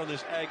pressure on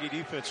this Aggie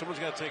defense.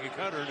 Someone's got to take a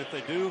cutter, and if they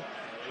do,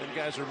 then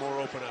guys are more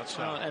open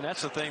outside. And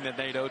that's the thing that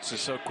Nate Oates is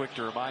so quick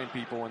to remind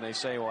people when they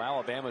say, well,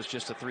 Alabama's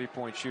just a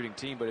 3-point shooting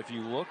team. But if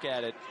you look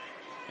at it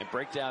and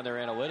break down their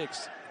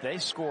analytics, they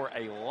score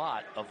a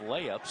lot of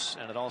layups,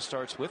 and it all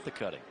starts with the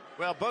cutting.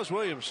 Well, Buzz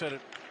Williams said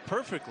it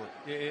perfectly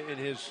in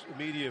his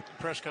media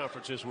press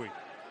conference this week.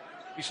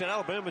 He said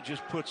Alabama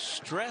just puts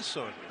stress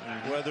on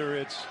you, whether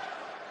it's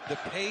the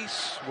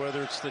pace,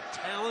 whether it's the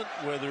talent,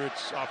 whether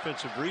it's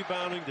offensive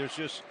rebounding. There's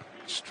just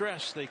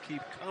stress. They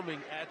keep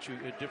coming at you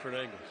at different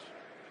angles.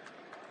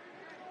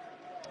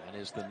 That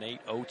is the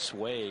Nate Oates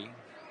way.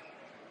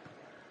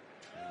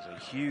 He's a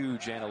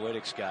huge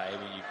analytics guy. I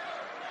mean, you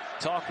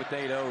talk with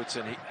Nate Oates,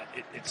 and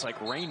it's like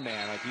Rain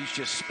Man. Like, he's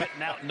just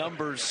spitting out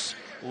numbers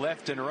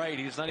left and right.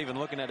 He's not even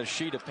looking at a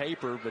sheet of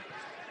paper, but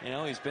you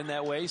know, he's been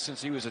that way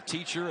since he was a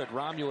teacher at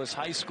Romulus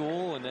High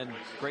School, and then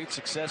great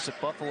success at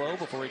Buffalo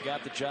before he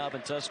got the job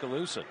in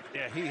Tuscaloosa.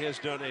 Yeah, he has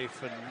done a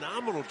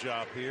phenomenal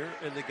job here.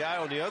 And the guy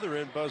on the other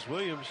end, Buzz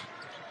Williams,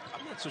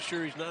 I'm not so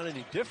sure he's not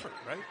any different,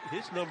 right?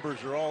 His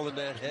numbers are all in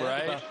that head.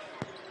 Right. About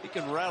He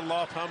can rattle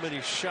off how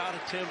many shot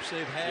attempts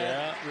they've had.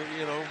 Yeah.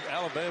 You know,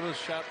 Alabama's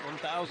shot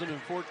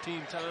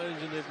 1,014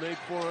 times and they've made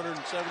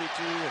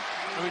 472.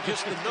 I mean,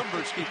 just the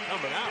numbers keep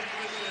coming out.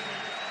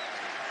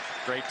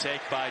 Great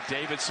take by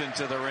Davidson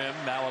to the rim.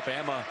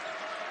 Alabama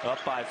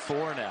up by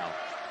 4 now.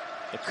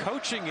 The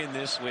coaching in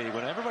this league,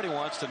 when everybody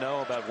wants to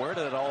know about where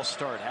did it all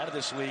start, how did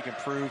this league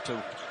improve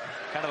to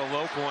kind of a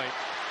low point,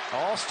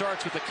 all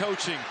starts with the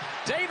coaching.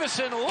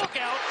 Davison, look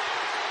out.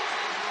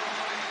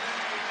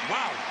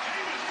 Wow.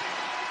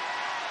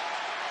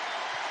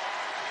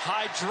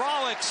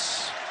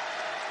 Hydraulics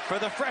for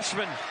the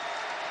freshman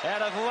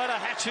out of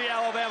Tallahatchie,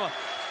 Alabama.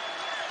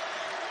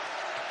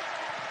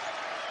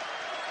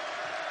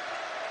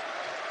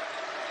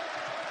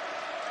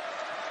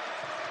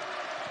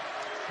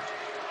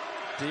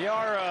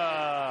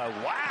 Diarra,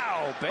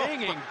 wow,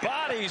 banging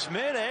bodies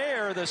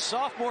midair. The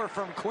sophomore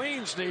from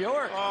Queens, New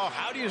York. Oh,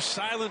 how do you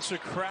silence a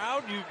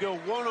crowd? You go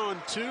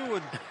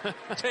 1-on-2 and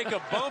take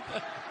a bump.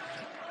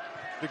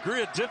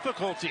 Degree of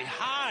difficulty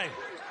high.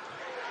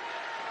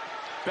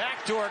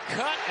 Backdoor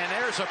cut, and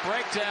there's a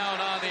breakdown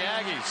on the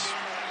Aggies.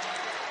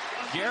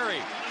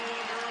 Gary.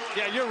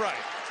 Yeah, you're right.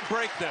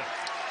 Breakdown.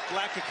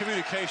 Lack of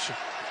communication.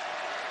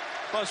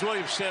 Buzz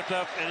Williams stepped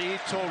up and he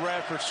told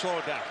Radford, slow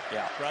it down.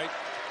 Yeah. Right?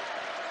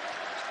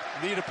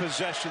 Need a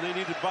possession. They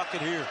need a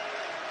bucket here.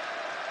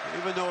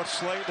 Even though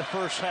it's late in the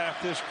first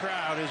half, this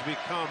crowd has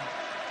become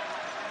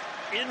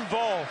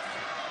involved.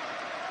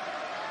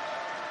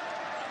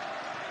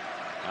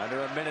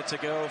 Under a minute to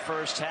go,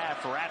 first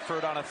half.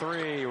 Radford on a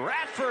 3.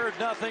 Radford,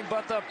 nothing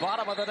but the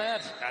bottom of the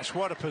net. That's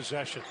what a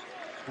possession.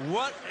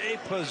 What a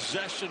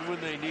possession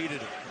when they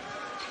needed it.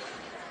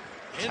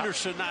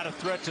 Henderson not a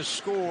threat to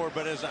score,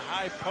 but as a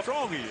high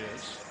strong he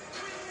is,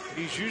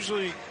 he's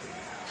usually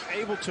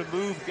able to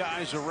move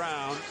guys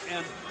around.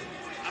 And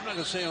I'm not going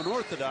to say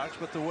unorthodox,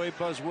 but the way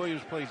Buzz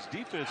Williams plays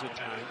defense at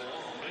times,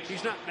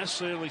 he's not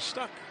necessarily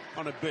stuck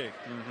on a big.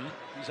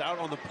 He's out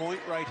on the point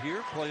right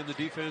here playing the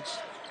defense.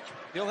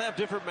 He'll have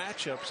different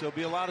matchups. There'll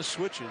be a lot of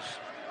switches.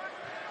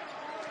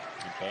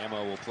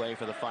 Bama will play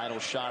for the final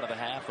shot of the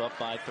half, up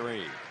by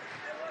 3.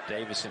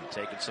 Davison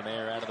taking some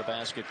air out of the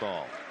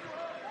basketball.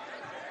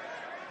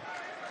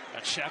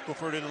 Got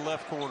Shackelford in the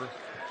left corner.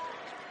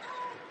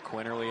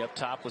 Quinterly up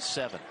top with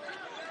 7.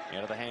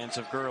 Out of the hands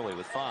of Gurley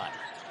with 5.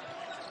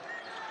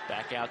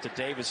 Back out to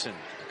Davison.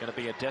 Going to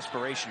be a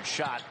desperation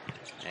shot.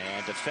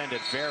 And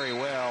defended very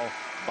well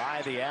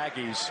by the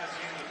Aggies.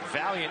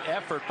 Valiant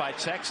effort by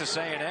Texas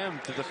A&M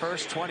through the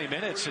first 20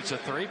 minutes. It's a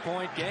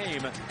 3-point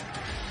game.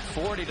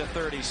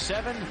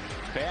 40-37.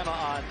 Bama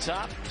on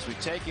top. As we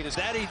take it as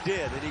that he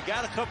did. And he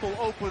got a couple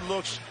open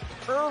looks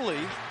early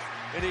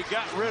and he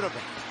got rid of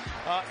them.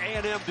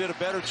 A&M did a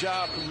better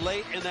job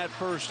late in that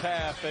first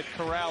half at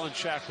corralling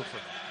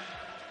Shackelford.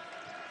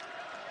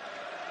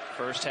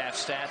 First half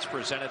stats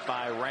presented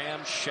by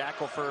Rams.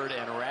 Shackelford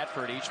and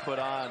Radford each put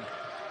on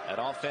an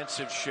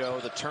offensive show.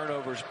 The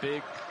turnovers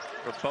big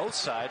for both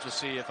sides. We'll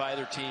see if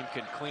either team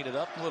can clean it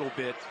up a little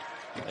bit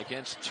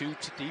against two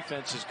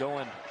defenses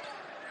going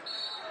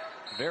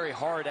very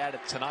hard at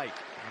it tonight.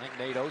 I think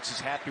Nate Oates is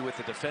happy with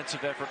the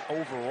defensive effort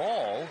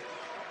overall.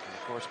 And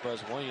of course,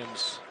 Buzz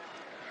Williams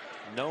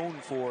known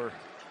for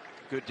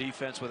good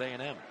defense with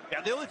A&M.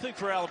 Yeah, the only thing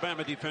for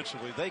Alabama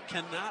defensively, they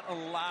cannot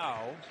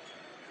allow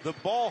the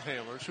ball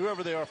handlers,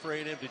 whoever they are for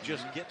A&M, to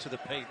just get to the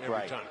paint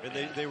every time.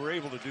 And they were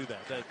able to do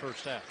that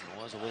first half.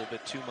 There was a little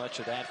bit too much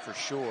of that for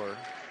sure.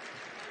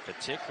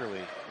 Particularly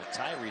with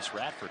Tyrese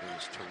Radford,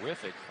 who's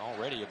terrific,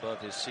 already above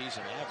his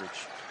season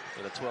average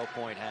with a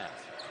 12-point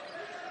half.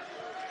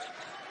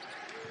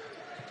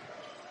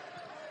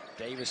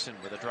 Davison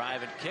with a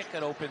drive and kick,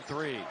 an open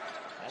 3.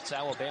 That's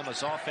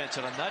Alabama's offense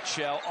in a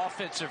nutshell.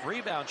 Offensive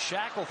rebound,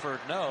 Shackelford,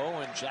 no,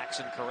 and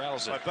Jackson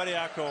corrals it.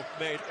 Bediako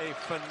made a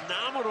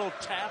phenomenal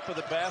tap of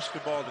the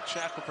basketball that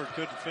Shackelford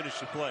couldn't finish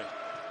the play.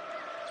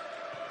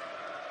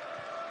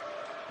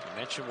 You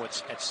mentioned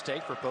what's at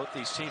stake for both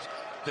these teams.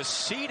 The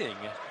seeding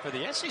for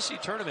the SEC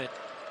tournament,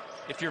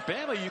 if you're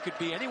Bama, you could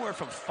be anywhere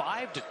from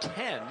 5 to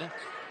 10.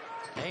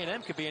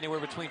 A&M could be anywhere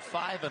between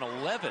 5 and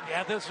 11.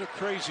 Yeah, those are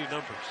crazy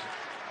numbers.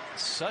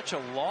 Such a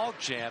log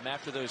jam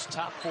after those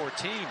top 4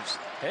 teams.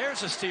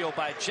 There's a steal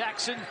by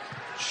Jackson.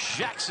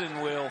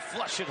 Jackson will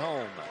flush it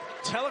home.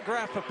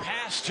 Telegraph a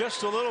pass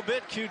just a little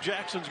bit. Q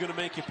Jackson's going to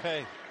make you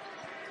pay.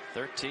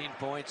 13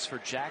 points for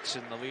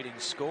Jackson, the leading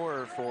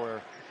scorer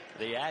for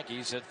the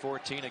Aggies at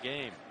 14 a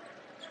game.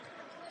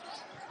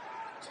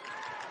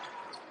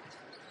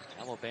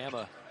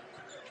 Alabama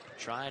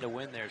trying to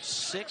win their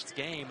 6th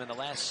game in the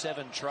last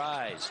 7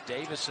 tries.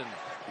 Davison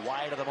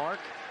wide of the mark.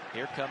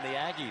 Here come the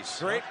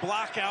Aggies. Great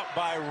block out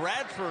by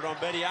Radford on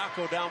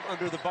Bediako down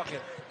under the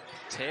bucket.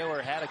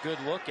 Taylor had a good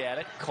look at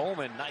it.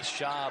 Coleman, nice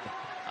job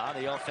on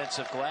the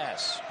offensive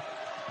glass.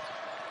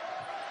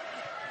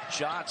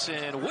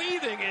 Johnson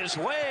weaving his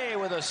way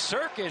with a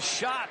circus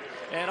shot,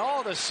 and all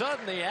of a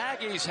sudden the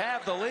Aggies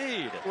have the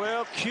lead.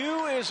 Well,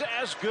 Q is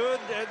as good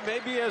and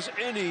maybe as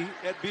any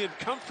at being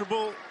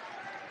comfortable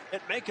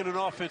at making an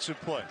offensive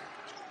play.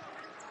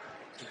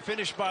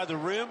 finish by the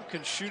rim,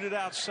 can shoot it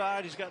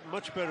outside. He's gotten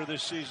much better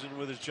this season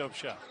with his jump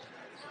shot.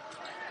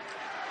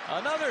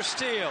 Another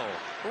steal.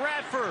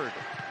 Radford.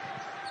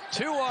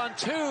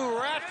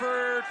 2-on-2.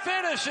 Radford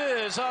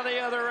finishes on the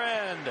other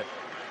end.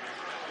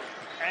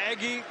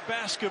 Aggie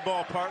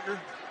basketball partner.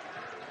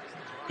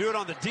 Do it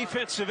on the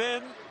defensive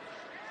end.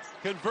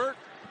 Convert.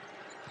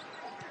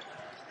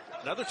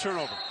 Another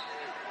turnover.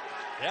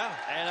 Yeah.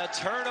 And a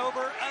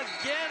turnover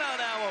again on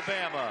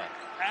Alabama.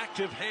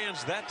 Active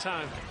hands that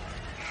time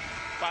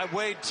by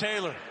Wade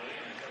Taylor.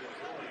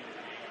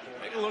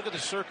 Take a look at the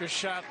circus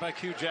shot by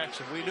Q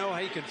Jackson. We know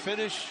he can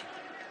finish.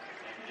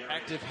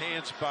 Active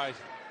hands by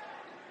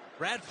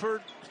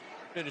Radford.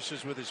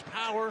 Finishes with his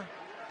power.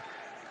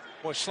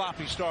 Boy,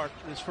 sloppy start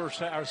in this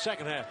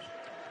second half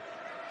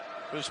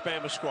for the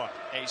Bama squad.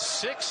 A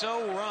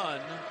 6-0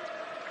 run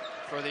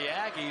for the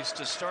Aggies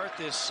to start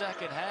this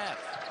second half.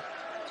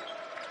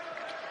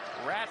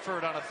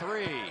 Radford on a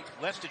three.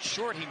 Left it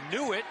short. He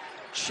knew it.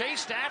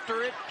 Chased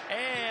after it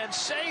and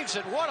saves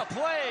it. What a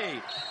play.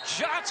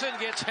 Johnson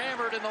gets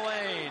hammered in the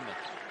lane.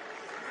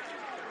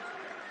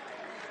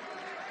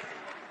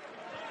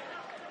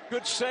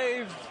 Good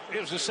save.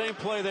 It was the same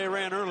play they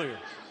ran earlier.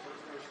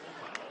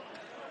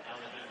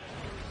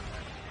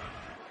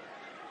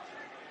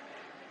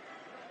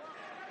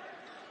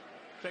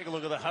 Take a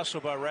look at the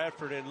hustle by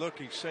Radford, and look,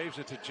 he saves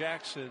it to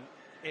Jackson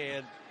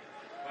and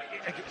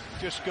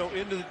just go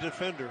into the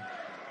defender.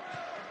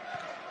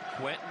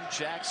 Quentin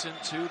Jackson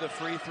to the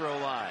free throw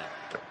line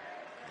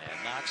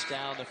and knocks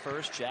down the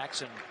first.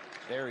 Jackson,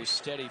 very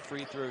steady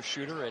free throw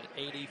shooter at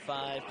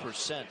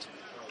 85%.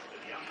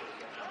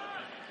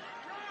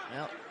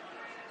 Well,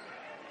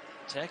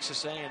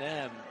 Texas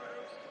A&M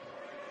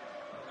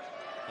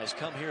has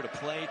come here to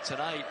play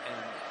tonight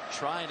and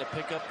trying to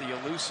pick up the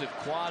elusive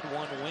quad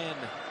one win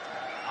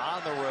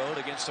on the road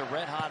against a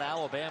red-hot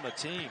Alabama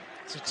team.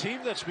 It's a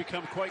team that's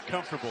become quite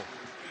comfortable,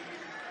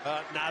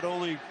 not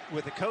only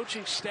with the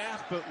coaching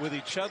staff, but with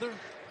each other.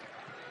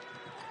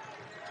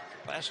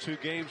 Last two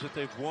games that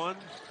they've won,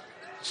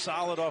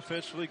 solid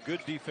offensively,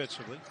 good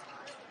defensively.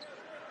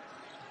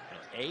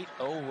 An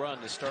 8-0 run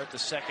to start the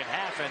second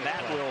half, and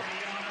that will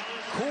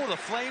cool the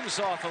flames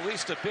off at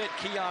least a bit.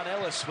 Keon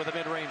Ellis with a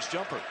mid-range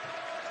jumper.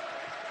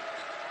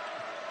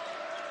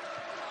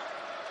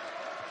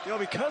 You know,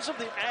 because of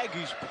the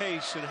Aggies'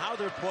 pace and how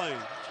they're playing,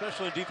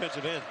 especially on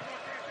defensive end,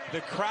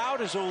 the crowd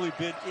has only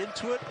been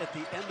into it at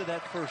the end of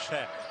that first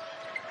half.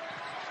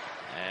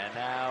 And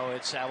now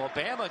it's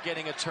Alabama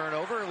getting a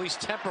turnover, at least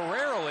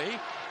temporarily.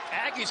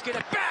 Aggies get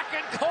it back,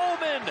 and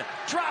Coleman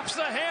drops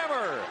the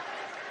hammer.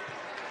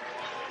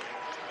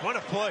 What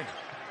a play.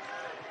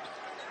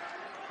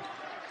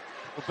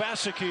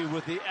 Obaseki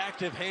with the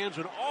active hands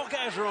when all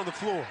guys are on the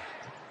floor.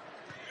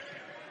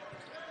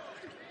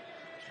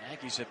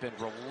 Aggies have been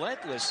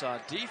relentless on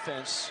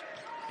defense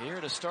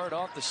here to start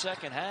off the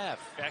second half.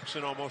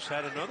 Jackson almost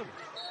had another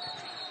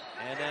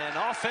one. And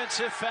an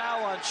offensive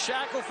foul on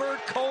Shackelford.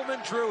 Coleman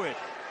drew it.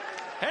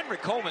 Henry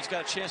Coleman's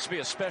got a chance to be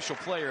a special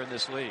player in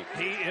this league.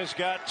 He has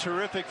got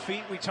terrific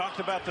feet. We talked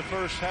about the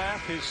first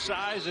half. His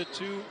size at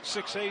 6'8",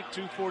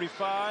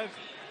 245.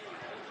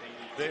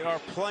 They are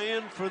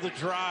playing for the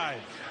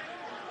drive.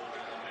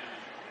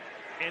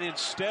 And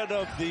instead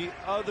of the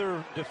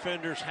other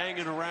defenders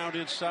hanging around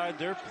inside,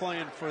 they're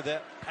playing for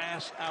that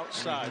pass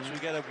outside. So we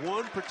got to have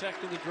one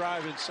protecting the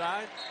drive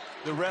inside.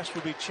 The rest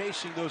will be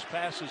chasing those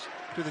passes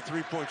to the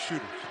three-point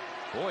shooters.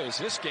 Boy, has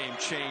this game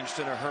changed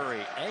in a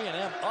hurry.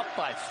 A&M up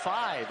by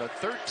 5, a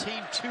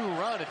 13-2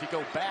 run if you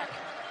go back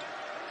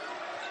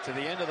to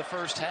the end of the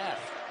first half.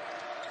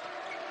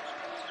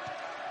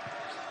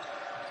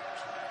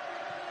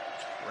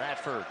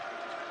 Radford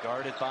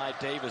guarded by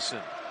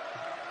Davison.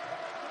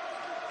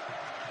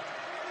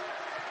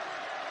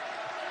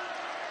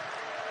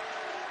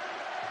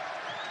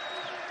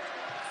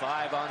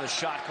 Five on the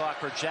shot clock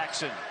for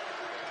Jackson.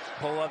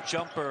 Pull-up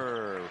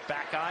jumper.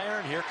 Back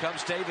iron. Here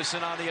comes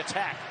Davison on the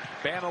attack.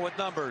 Bama with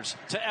numbers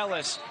to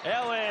Ellis.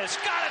 Ellis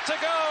got it to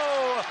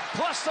go.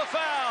 Plus the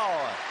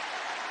foul.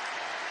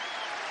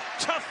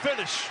 Tough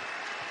finish.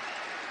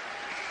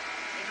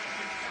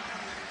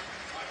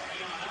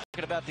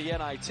 Talking about the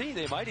NIT,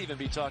 they might even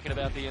be talking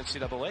about the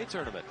NCAA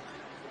tournament.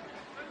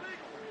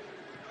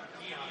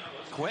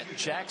 Quentin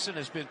Jackson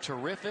has been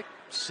terrific.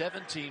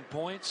 17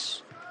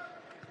 points.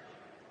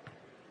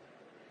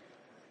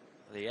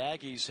 The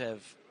Aggies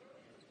have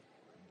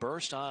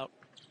burst out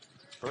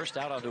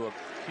onto a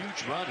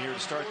huge run here to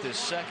start this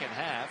second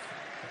half.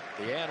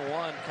 The and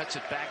one cuts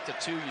it back to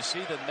 2. You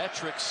see the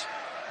metrics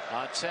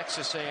on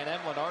Texas A&M.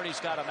 Lenardi's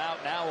got them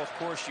out now. Of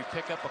course, you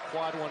pick up a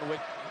quad one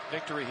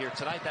victory here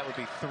tonight. That would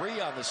be 3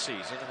 on the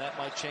season, and that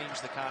might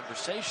change the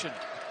conversation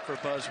for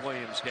Buzz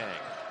Williams' gang.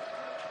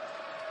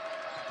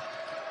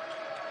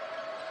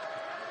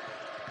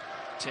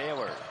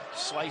 Taylor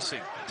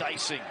slicing,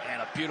 dicing,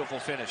 and a beautiful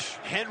finish.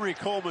 Henry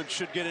Coleman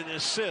should get an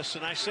assist,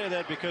 and I say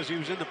that because he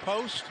was in the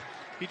post.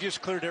 He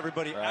just cleared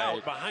everybody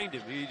out behind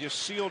him. He just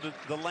sealed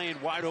the lane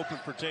wide open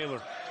for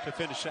Taylor to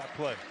finish that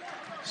play.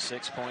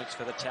 6 points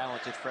for the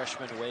talented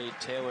freshman Wade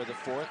Taylor the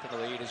fourth, and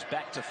the lead is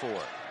back to 4.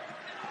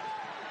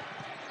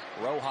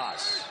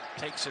 Rojas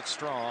takes it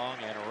strong,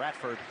 and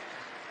Radford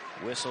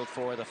whistled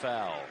for the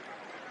foul.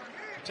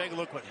 Take a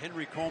look what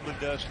Henry Coleman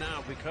does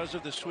now because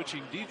of the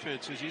switching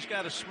defenses. He's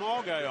got a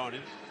small guy on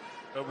him,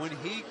 but when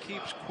he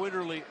keeps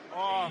Quinterly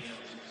off,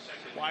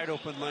 wide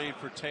open lane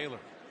for Taylor.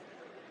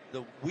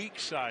 The weak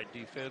side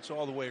defense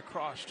all the way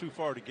across, too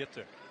far to get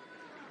there.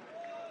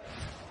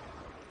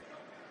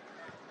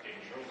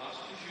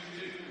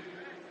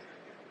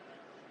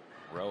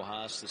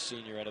 Rojas, the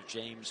senior out of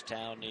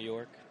Jamestown, New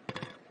York.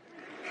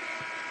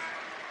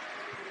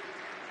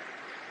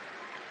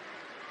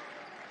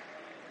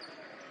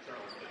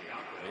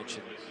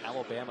 Mentioned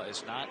Alabama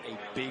is not a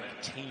big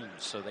team,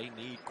 so they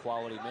need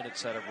quality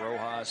minutes out of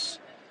Rojas.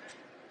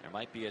 There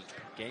might be a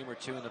game or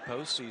two in the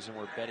postseason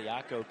where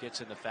Bediako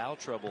gets into foul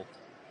trouble,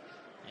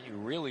 and you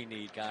really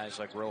need guys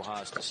like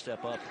Rojas to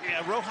step up.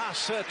 Yeah,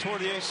 Rojas tore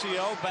the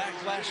ACL back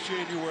last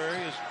January.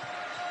 Has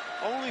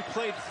only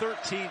played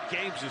 13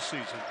 games this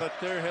season, but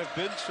there have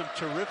been some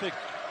terrific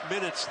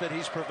minutes that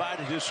he's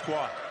provided his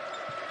squad.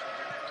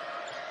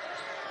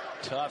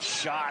 Tough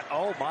shot.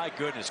 Oh my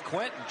goodness.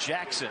 Quentin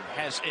Jackson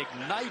has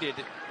ignited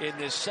in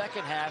this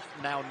second half.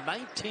 Now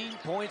 19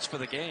 points for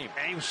the game.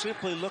 And he was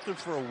simply looking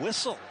for a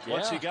whistle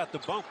once he got the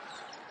bump.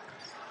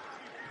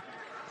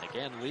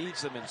 Again,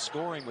 leads them in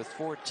scoring with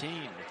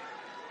 14.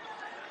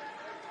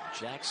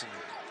 Jackson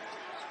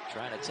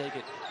trying to take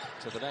it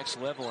to the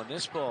next level in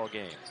this ball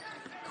game.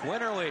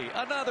 Quinterly,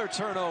 another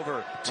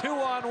turnover.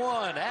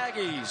 2-on-1.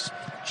 Aggies.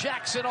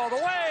 Jackson all the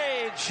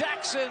way.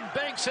 Jackson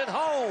banks it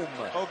home.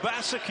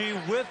 Obaseki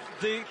with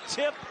the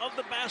tip of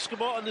the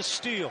basketball and the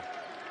steal.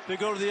 They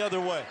go the other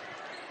way.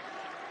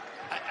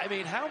 I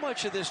mean, how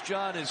much of this,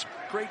 John, is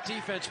great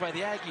defense by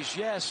the Aggies?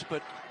 Yes,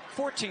 but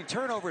 14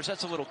 turnovers,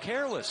 that's a little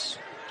careless.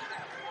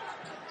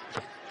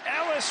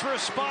 Ellis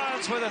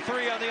responds with a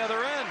 3 on the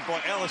other end.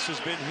 Boy, Ellis has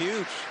been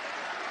huge.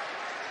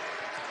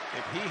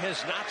 If he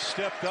has not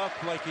stepped up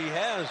like he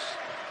has,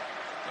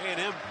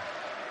 A&M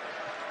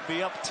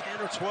be up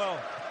 10 or 12.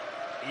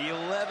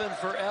 11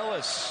 for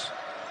Ellis.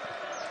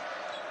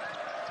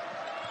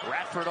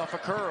 Radford off a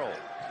curl.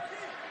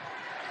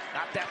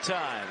 Not that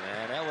time,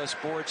 and Ellis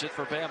boards it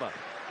for Bama.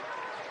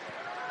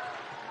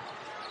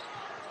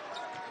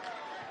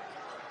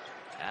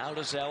 How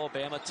does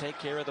Alabama take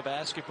care of the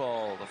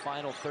basketball? The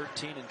final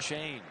 13 and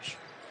change.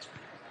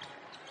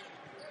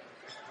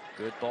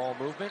 Good ball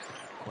movement.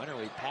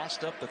 Quinterly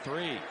passed up the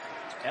 3.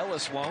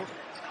 Ellis won't.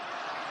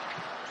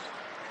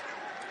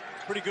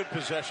 Pretty good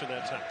possession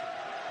that time.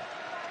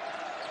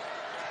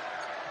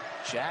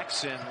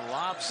 Jackson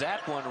lobs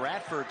that one.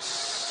 Radford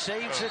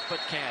saves it but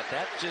can't.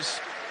 That's just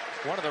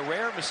one of the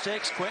rare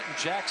mistakes Quentin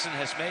Jackson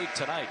has made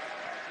tonight.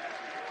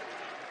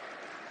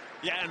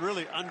 Yeah, and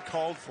really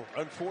uncalled for,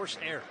 unforced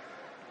error.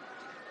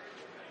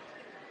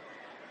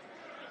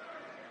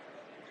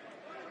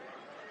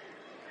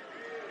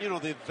 You know,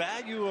 the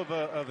value of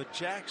a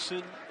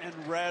Jackson and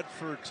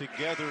Radford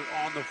together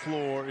on the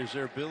floor is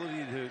their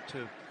ability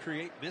to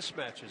create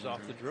mismatches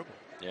off the dribble.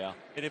 Yeah.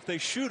 And if they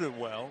shoot it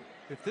well,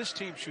 if this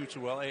team shoots it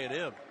well,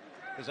 A&M,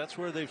 because that's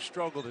where they've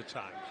struggled at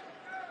times.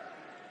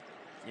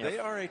 They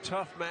are a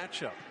tough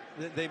matchup.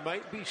 They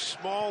might be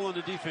small on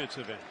the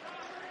defensive end,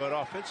 but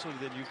offensively,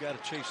 then you've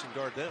got to chase and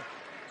guard them.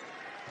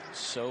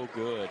 So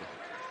good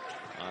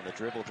on the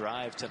dribble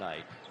drive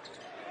tonight.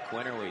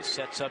 Quinterly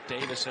sets up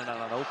Davison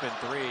on an open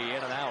 3, in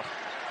and out.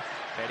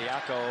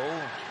 Bediako,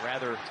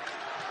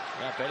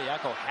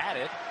 Bediako had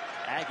it.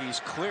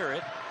 Aggies clear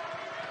it.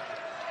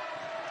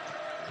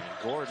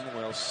 And Gordon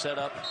will set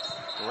up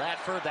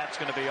Radford. That's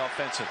going to be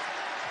offensive.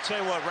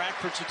 Tell you what,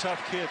 Radford's a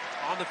tough kid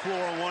on the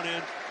floor on one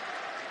end,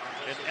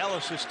 and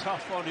Ellis is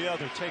tough on the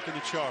other, taking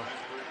the charge.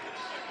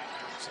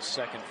 It's the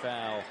second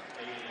foul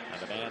on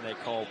the man they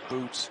call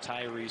Boots,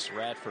 Tyrese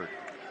Radford.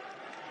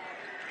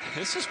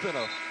 This has been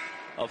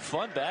a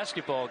fun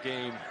basketball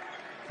game.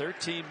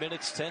 13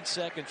 minutes, 10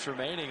 seconds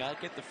remaining. I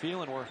get the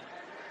feeling we're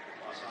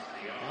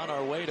on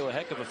our way to a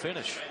heck of a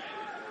finish.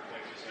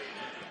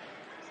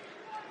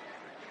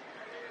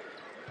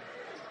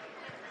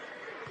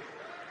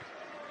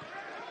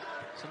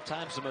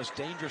 Sometimes the most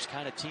dangerous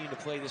kind of team to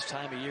play this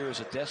time of year is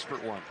a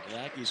desperate one. The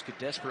Aggies could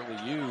desperately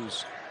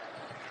use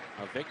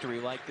a victory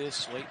like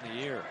this late in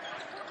the year.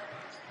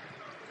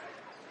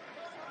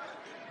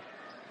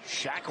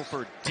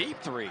 Shackelford, deep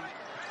 3.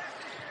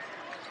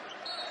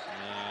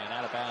 And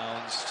out of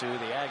bounds to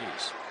the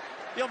Aggies.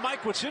 You know,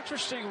 Mike, what's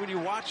interesting when you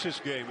watch this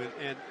game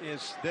and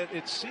is that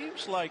it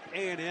seems like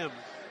A&M,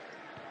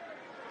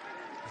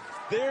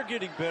 they're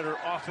getting better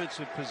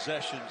offensive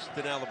possessions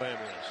than Alabama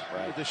is.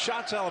 Right. The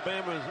shots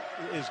Alabama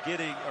is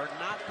getting are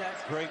not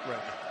that great right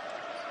now.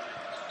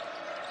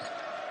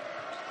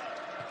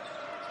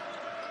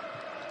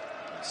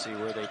 Let's see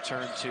where they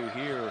turn to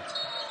here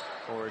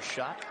for a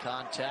shot.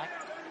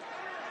 Contact.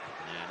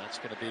 And that's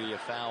going to be a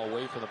foul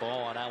away from the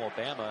ball on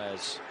Alabama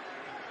as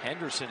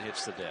Henderson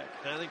hits the deck.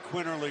 I think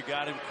Quinterly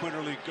got him.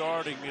 Quinterly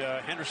guarding.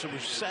 Henderson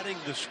was setting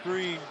the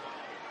screen.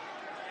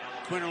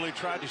 Quinterly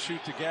tried to shoot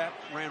the gap,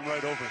 ran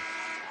right over him.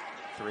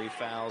 3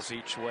 fouls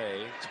each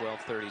way,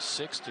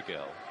 12:36 to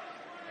go.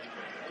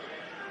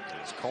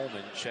 As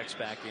Coleman checks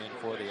back in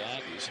for the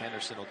Aggies,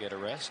 Henderson will get a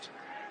rest.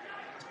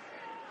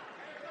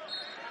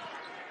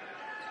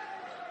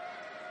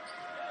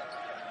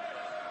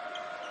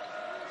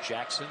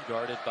 Jackson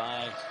guarded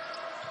by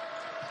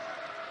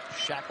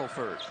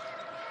Shackelford.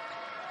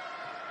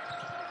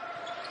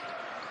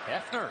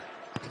 Hefner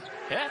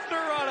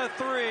on a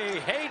 3.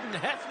 Hayden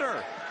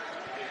Hefner.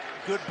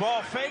 Good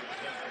ball fake.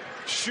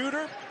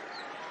 Shooter.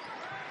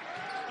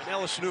 And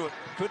Ellis knew it.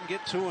 Couldn't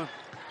get to him.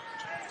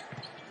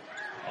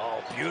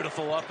 Oh,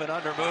 beautiful up and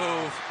under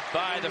move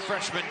by the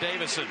freshman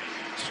Davison.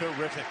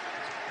 Terrific.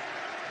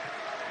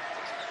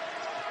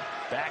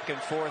 Back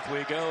and forth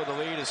we go. The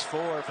lead is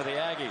 4 for the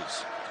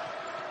Aggies.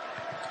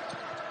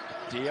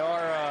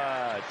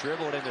 Diarra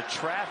dribbled into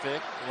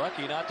traffic.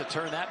 Lucky not to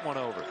turn that one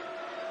over.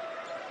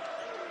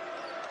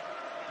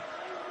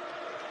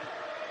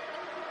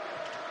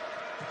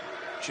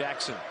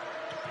 Jackson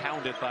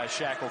hounded by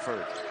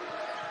Shackelford.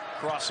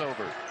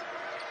 Crossover.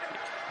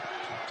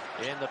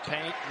 In the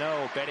paint.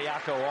 No.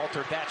 Bediako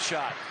altered that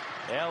shot.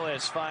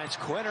 Ellis finds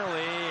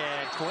Quinterly,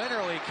 and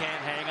Quinterly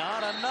can't hang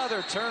on.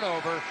 Another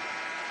turnover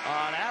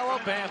on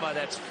Alabama.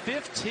 That's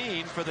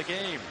 15 for the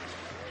game.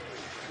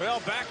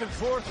 Well, back and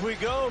forth we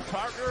go,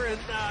 partner, and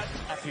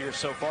Half here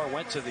so far.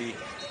 Went to the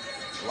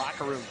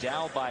locker room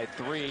down by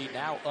 3,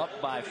 now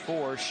up by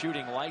 4,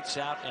 shooting lights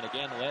out, and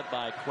again led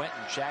by Quentin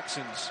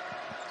Jackson's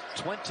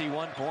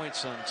 21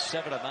 points on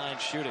 7 of 9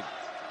 shooting.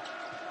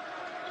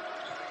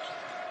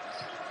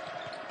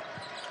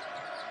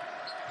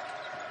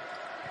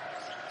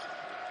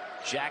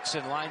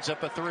 Jackson lines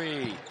up a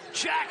 3.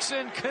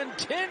 Jackson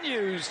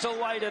continues to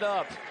light it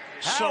up.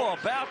 How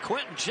about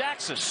Quentin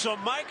Jackson? So,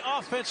 Mike,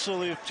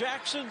 offensively, if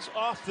Jackson's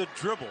off the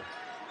dribble,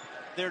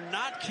 they're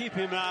not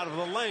keeping him out of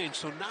the lane.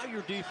 So now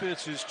your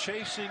defense is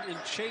chasing and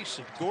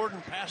chasing.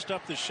 Gordon passed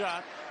up the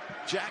shot.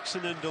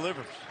 Jackson then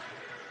delivers.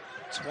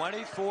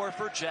 24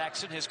 for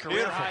Jackson. His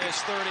career high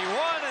is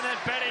 31. And then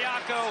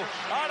Bediako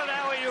on an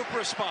alley-oop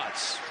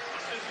response.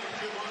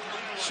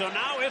 So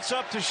now it's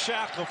up to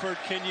Shackelford.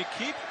 Can you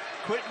keep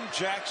Quentin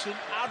Jackson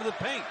out of the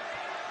paint?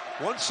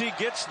 Once he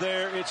gets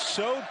there, it's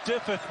so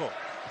difficult.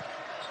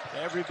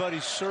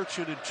 Everybody's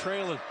searching and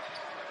trailing.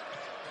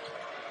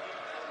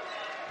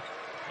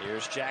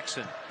 Here's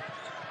Jackson.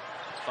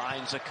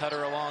 Finds a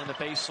cutter along the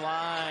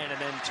baseline, and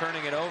then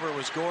turning it over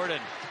was Gordon.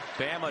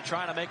 Bama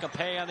trying to make him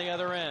pay on the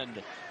other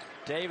end.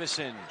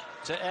 Davison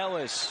to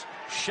Ellis.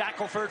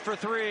 Shackelford for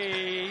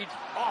 3.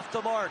 Off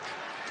the mark.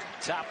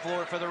 Top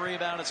floor for the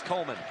rebound. It's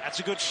Coleman.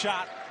 That's a good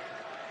shot.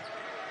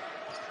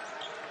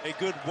 A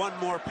good one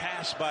more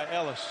pass by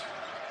Ellis.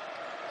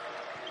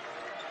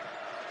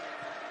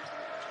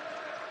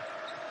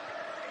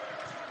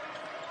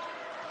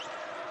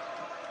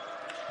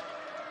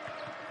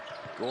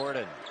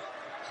 Gordon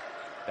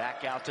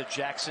back out to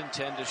Jackson,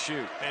 10 to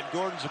shoot. And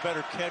Gordon's a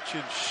better catch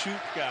and shoot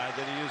guy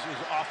than he is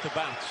off the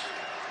bounce.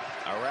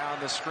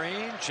 Around the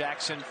screen,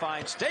 Jackson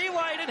finds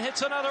daylight and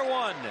hits another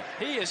one.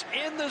 He is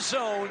in the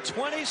zone.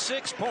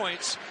 26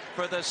 points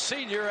for the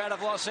senior out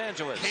of Los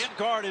Angeles. Can't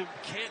guard him,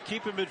 can't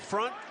keep him in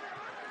front.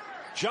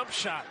 Jump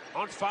shot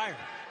on fire.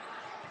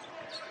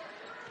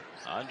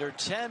 Under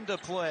 10 to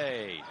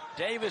play.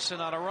 Davison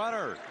on a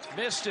runner.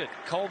 Missed it.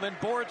 Coleman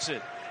boards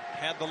it.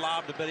 Had the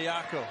lob to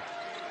Bediako.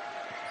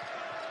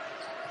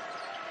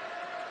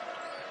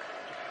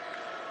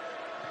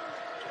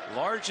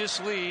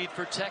 Largest lead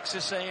for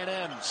Texas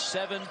A&M,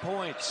 7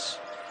 points.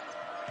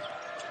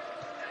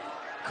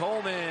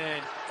 Coleman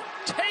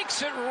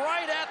takes it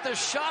right at the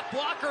shot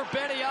blocker,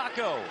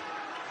 Bediako.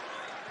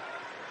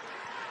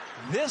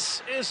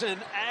 This is an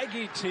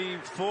Aggie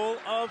team full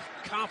of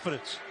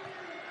confidence.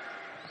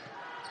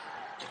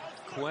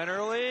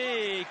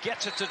 Quinterly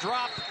gets it to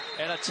drop,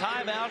 and a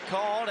timeout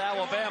called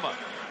Alabama.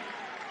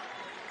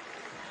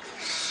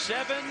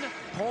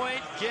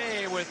 7-point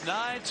game with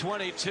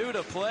 9:22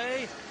 to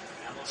play.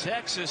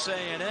 Texas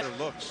A&M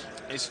looks.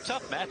 It's a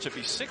tough matchup.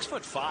 He's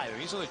 6'5".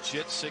 He's a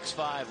legit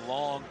 6'5",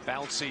 long,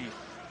 bouncy.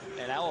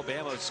 And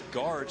Alabama's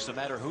guards, no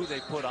matter who they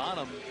put on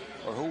him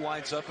or who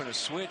winds up in a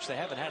switch, they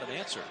haven't had an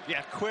answer.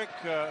 Yeah, quick.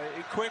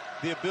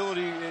 The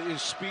ability,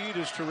 his speed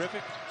is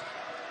terrific.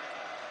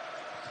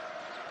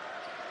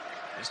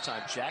 This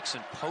time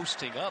Jackson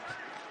posting up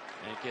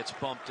and it gets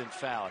bumped and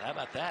fouled. How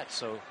about that?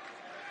 So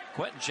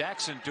Quentin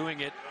Jackson doing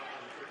it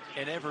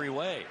in every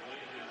way.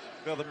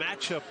 Well, the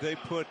matchup, they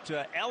put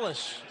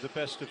Ellis, the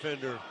best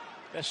defender,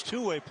 best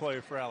two-way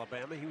player for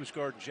Alabama. He was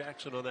guarding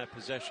Jackson on that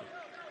possession.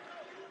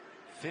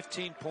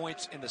 15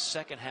 points in the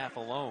second half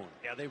alone.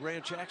 Yeah, they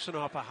ran Jackson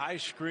off a high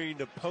screen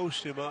to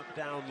post him up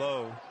down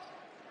low.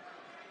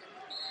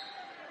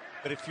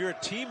 But if you're a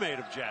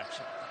teammate of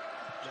Jackson,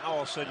 now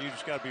all of a sudden you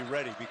just got to be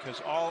ready, because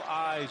all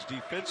eyes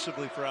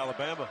defensively for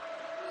Alabama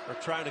are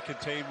trying to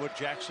contain what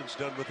Jackson's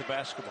done with the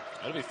basketball.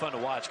 It'll be fun to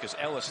watch because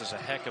Ellis is a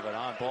heck of an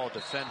on-ball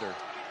defender.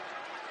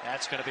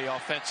 That's going to be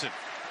offensive.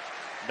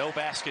 No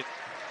basket.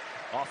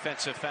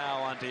 Offensive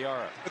foul on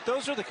Diarra. But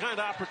those are the kind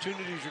of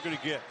opportunities you're going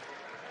to get.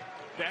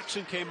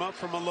 Jackson came up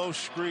from a low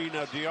screen.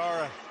 Now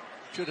Diarra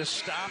should have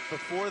stopped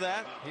before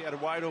that. He had a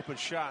wide open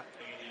shot.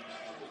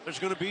 There's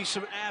going to be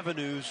some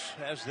avenues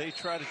as they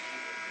try to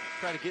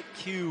get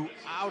Q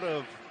out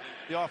of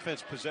the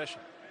offense possession.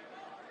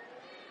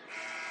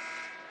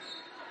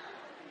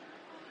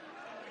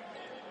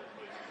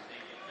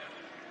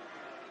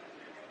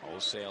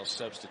 Wholesale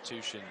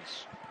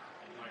substitutions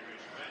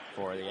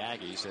for the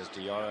Aggies as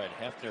Diarra and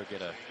Hefner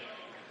get a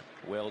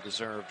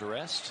well-deserved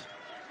rest.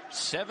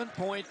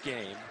 7-point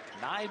game,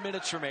 9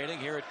 minutes remaining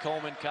here at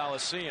Coleman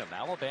Coliseum.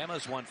 Alabama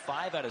has won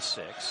 5 out of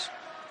 6.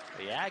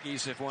 The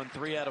Aggies have won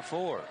 3 out of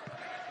 4.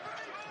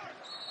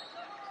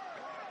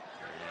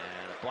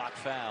 And a block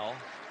foul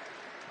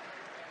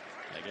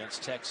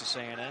against Texas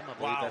A&M. I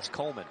believe that's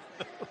Coleman.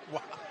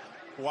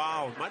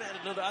 Wow. Might have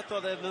had another. I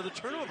thought they had another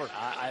turnover.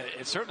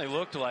 It certainly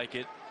looked like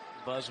it.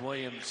 Buzz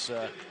Williams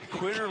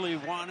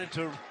Quinterly wanted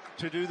to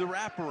do the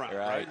wraparound,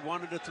 right?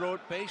 Wanted to throw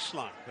it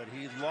baseline, but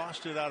he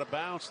lost it out of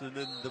bounds, and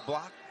then the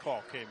block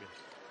call came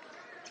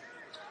in.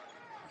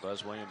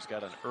 Buzz Williams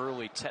got an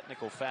early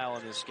technical foul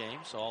in this game,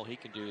 so all he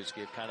can do is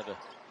give kind of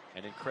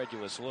an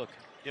incredulous look.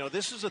 You know,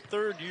 this is the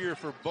third year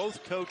for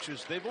both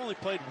coaches. They've only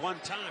played one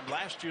time.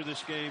 Last year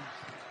this game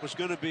was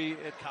going to be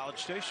at College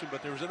Station,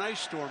 but there was an ice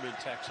storm in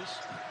Texas.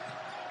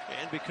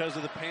 And because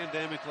of the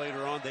pandemic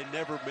later on, they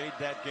never made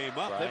that game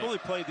up. They've only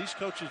played, these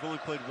coaches have only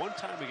played one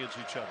time against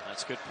each other.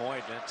 That's a good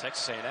point. Man.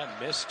 Texas A&M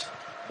missed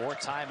more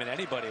time than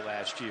anybody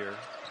last year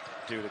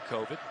due to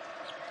COVID.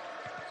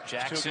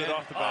 Jackson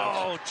off the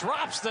bounce.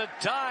 Drops the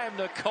dime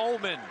to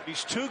Coleman.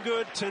 He's too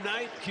good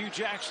tonight. Q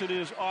Jackson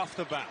is off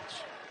the bounce.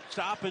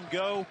 Stop and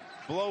go,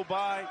 blow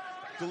by,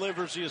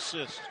 delivers the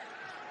assist.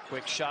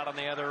 Quick shot on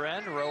the other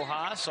end.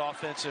 Rojas,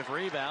 offensive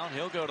rebound.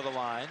 He'll go to the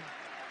line.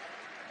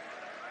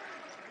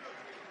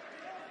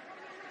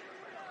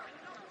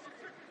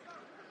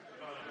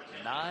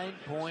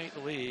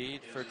 Nine-point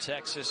lead for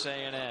Texas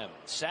A&M.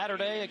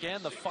 Saturday,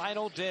 again, the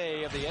final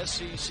day of the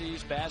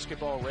SEC's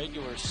basketball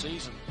regular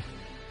season.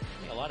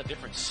 A lot of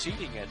different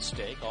seeding at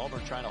stake.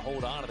 Auburn trying to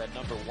hold on to that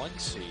 #1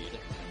 seed.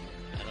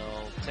 And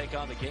it'll take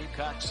on the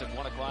Gamecocks at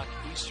 1 o'clock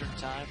Eastern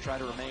time. Try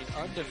to remain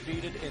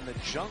undefeated in the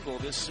jungle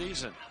this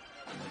season.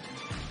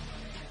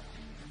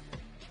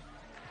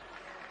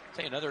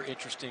 Say another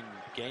interesting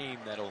game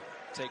that'll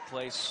take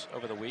place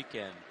over the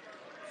weekend.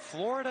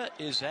 Florida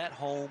is at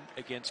home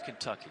against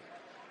Kentucky.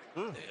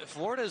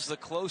 Florida is the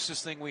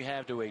closest thing we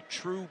have to a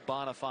true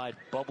bona fide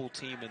bubble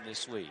team in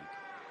this league.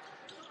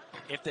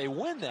 If they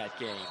win that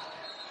game,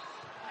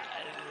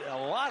 a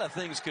lot of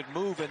things could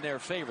move in their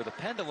favor. The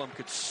pendulum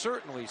could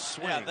certainly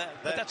swing, but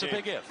that's game, a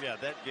big if. Yeah,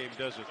 that game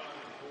does it.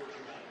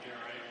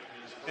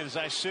 And as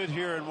I sit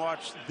here and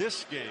watch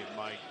this game,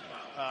 Mike,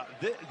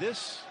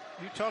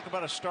 you talk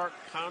about a stark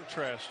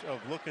contrast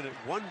of looking at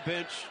one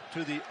bench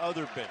to the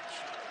other bench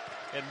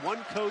and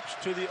one coach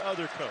to the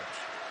other coach.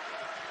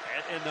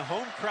 And the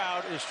home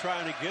crowd is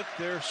trying to get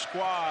their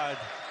squad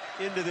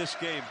into this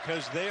game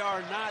because they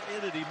are not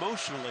in it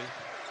emotionally,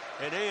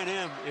 and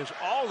A&M is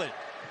all in.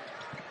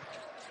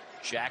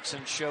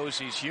 Jackson shows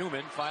he's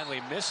human,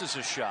 finally misses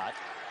a shot,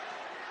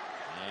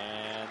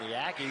 and the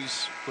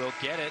Aggies will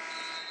get it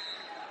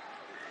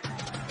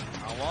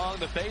along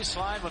the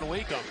baseline when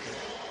we come.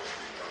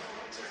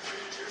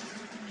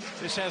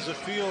 This has a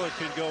feel it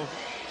can go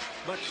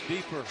much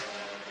deeper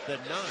than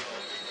none.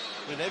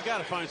 I mean, they've got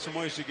to find some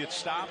ways to get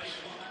stops.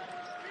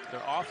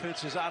 Their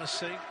offense is out of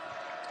sync.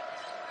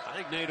 I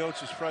think Nate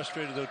Oates is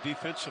frustrated, though,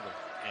 defensively.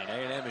 And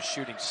A&M is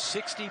shooting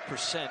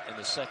 60% in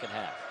the second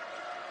half.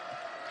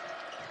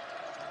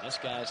 And this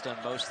guy's done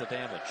most of the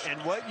damage.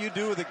 And what you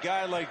do with a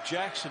guy like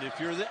Jackson, if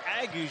you're the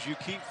Aggies, you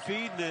keep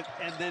feeding it,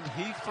 and then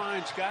he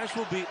finds guys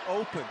will be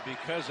open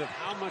because of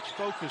how much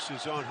focus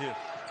is on him.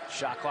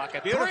 Shot clock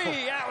at Beautiful.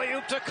 3.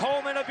 Alley-oop to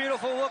Coleman. A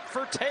beautiful look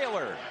for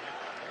Taylor.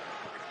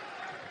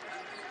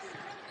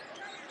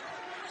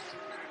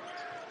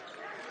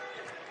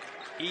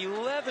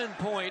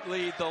 "11-point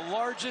lead, the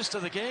largest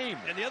of the game."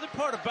 And the other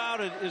part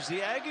about it is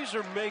the Aggies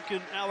are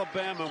making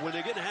Alabama, when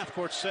they get in a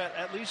half-court set,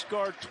 at least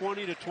guard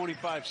 20 to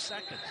 25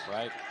 seconds.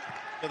 Right.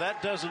 So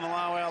that doesn't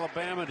allow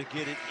Alabama to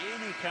get in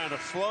any kind of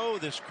flow.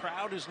 This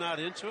crowd is not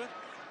into it.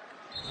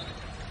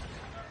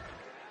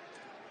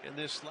 And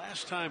this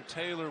last time,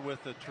 Taylor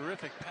with a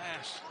terrific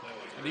pass,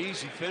 an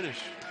easy finish.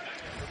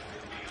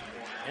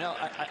 You know,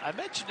 I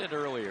mentioned it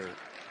earlier.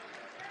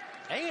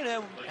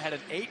 A&M had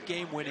an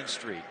 8-game winning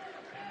streak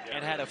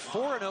and had a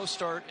 4-0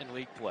 start in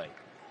league play.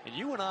 And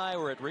you and I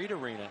were at Reed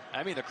Arena.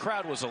 I mean, the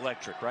crowd was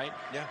electric, right?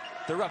 Yeah.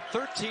 They're up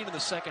 13 in the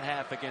second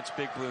half against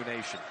Big Blue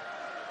Nation.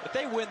 If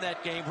they win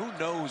that game, who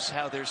knows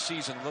how their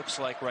season looks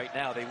like right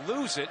now. They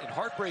lose it in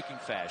heartbreaking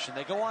fashion.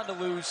 They go on to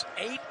lose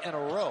 8 in a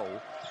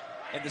row.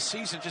 And the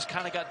season just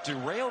kind of got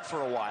derailed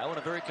for a while in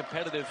a very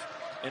competitive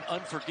and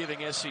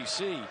unforgiving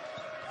SEC.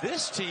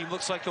 This team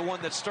looks like the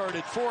one that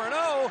started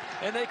 4-0,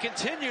 and they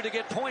continue to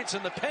get points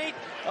in the paint.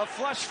 A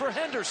flush for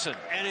Henderson.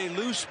 And a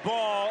loose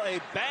ball, a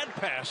bad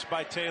pass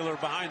by Taylor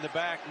behind the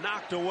back,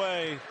 knocked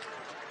away.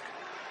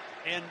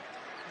 And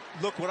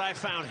look what I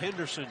found.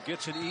 Henderson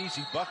gets an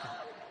easy bucket.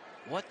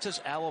 What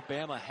does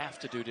Alabama have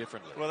to do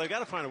differently? Well, they got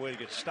to find a way to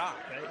get stopped.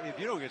 If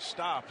you don't get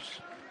stops,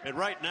 and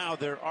right now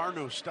there are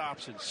no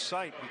stops in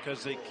sight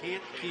because they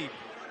can't keep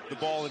the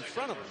ball in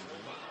front of them.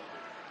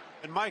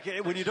 And Mike,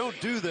 when you don't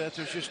do that,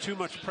 there's just too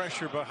much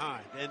pressure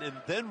behind. And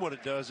then what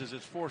it does is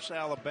it forces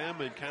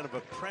Alabama in kind of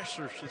a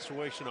pressure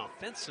situation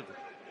offensively.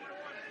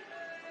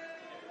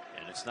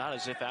 And it's not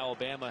as if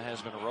Alabama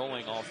has been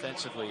rolling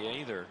offensively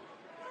either.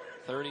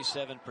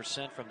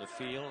 37% from the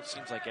field. It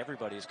seems like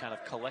everybody's kind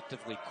of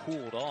collectively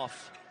cooled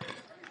off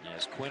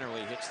as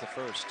Quinterly hits the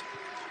first.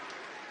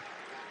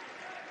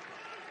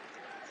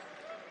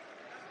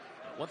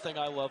 One thing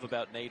I love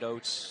about Nate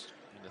Oates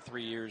in the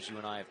 3 years you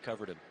and I have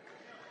covered him,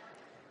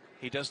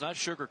 he does not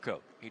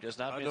sugarcoat. He does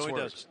not mince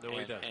words. No,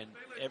 he doesn't. And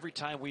every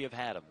time we have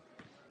had him,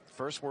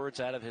 first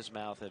words out of his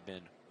mouth have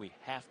been, we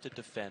have to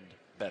defend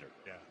better.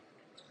 Yeah.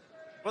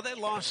 Well, they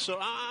lost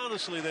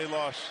honestly, they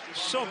lost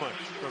so much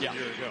from a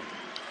year ago.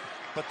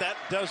 But that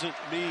doesn't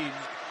mean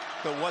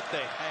that what they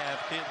have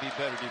can't be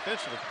better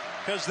defensively,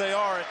 because they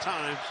are at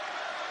times.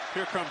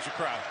 Here comes the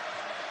crowd.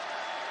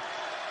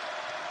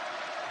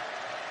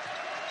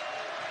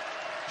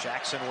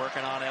 Jackson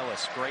working on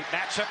Ellis. Great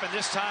matchup, and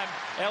this time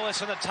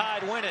Ellis and the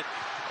Tide win it.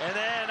 And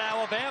then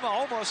Alabama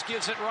almost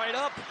gives it right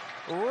up.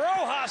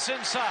 Rojas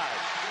inside.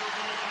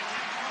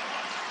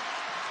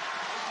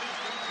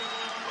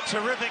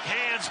 Terrific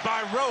hands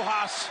by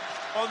Rojas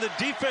on the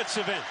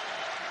defensive end.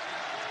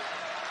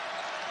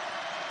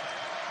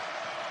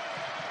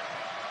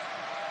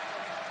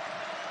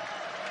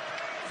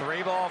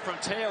 Three ball from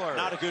Taylor.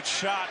 Not a good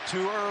shot.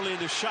 Too early in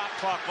the shot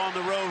clock on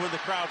the road when the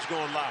crowd's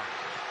going loud.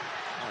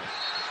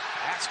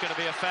 That's going to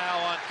be a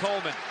foul on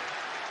Coleman.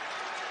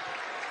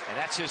 And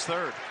that's his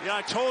third. Yeah,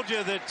 I told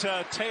you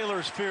that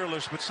Taylor's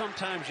fearless, but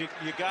sometimes you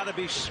got to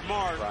be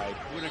smart. Right.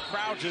 When a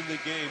crowd's in the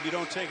game, you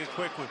don't take a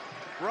quick one.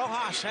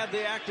 Rojas had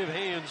the active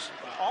hands,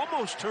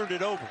 almost turned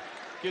it over.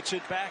 Gets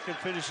it back and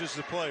finishes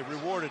the play.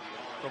 Rewarded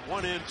from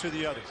one end to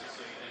the other.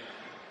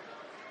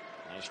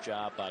 Nice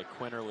job by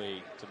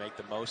Quinterly to make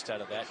the most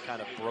out of that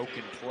kind of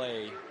broken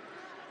play.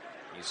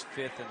 He's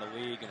fifth in the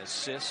league in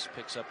assists.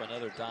 Picks up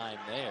another dime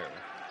there.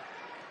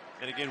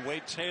 And again,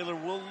 Wade Taylor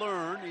will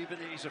learn, even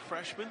he's a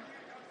freshman,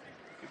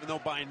 even though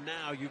by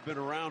now you've been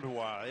around a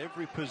while.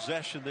 Every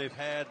possession they've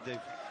had,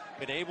 they've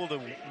been able to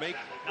make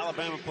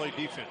Alabama play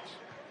defense.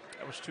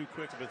 That was too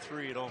quick of a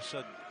three, and all of a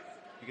sudden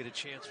you get a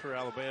chance for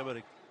Alabama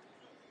to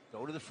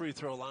go to the free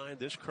throw line.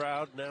 This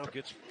crowd now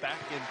gets back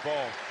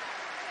involved.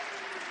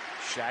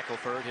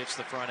 Shackelford hits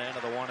the front end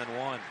of the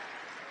 1-and-1.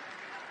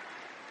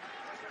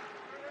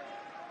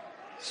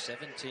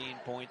 17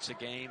 points a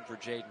game for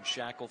Jaden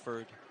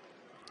Shackelford.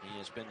 He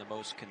has been the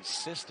most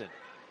consistent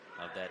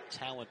of that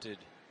talented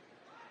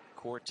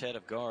quartet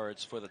of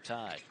guards for the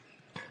Tide.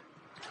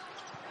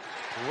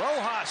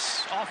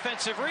 Rojas,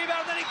 offensive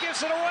rebound, then he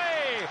gives it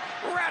away.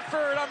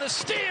 Radford on the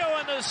steal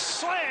and the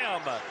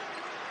slam.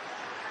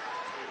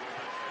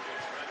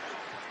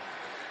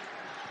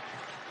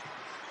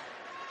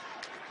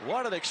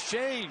 What an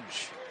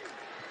exchange.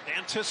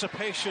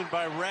 Anticipation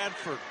by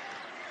Radford.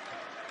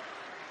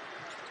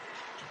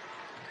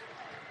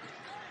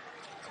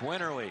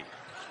 Quinterly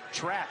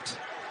trapped,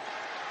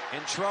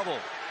 in trouble.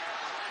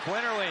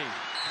 Quinterly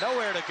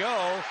nowhere to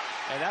go,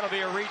 and that'll be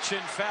a reach-in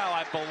foul,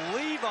 I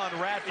believe, on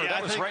Radford.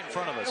 That was right in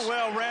front of us.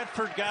 Well,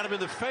 Radford got him in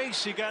the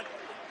face. He got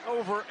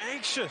over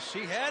anxious.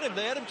 He had him.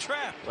 They had him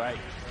trapped. Right.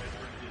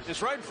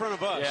 It's right in front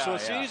of us. Yeah, so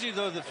it's easy,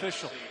 though, the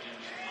official.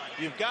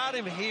 You've got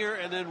him here,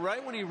 and then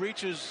right when he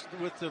reaches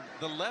with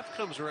the left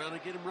comes around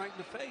and get him right in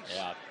the face.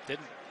 Yeah,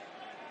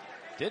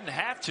 didn't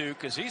have to,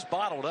 because he's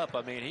bottled up.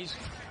 I mean,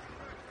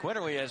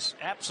 Quinterly has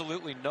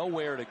absolutely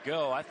nowhere to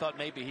go. I thought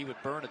maybe he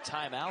would burn a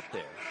timeout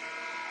there.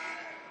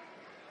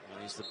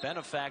 And he's the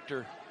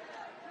benefactor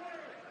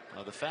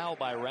of the foul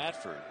by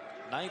Radford.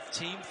 9th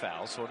team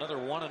foul, so another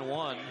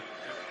 1-and-1,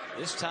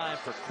 this time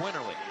for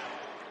Quinterly.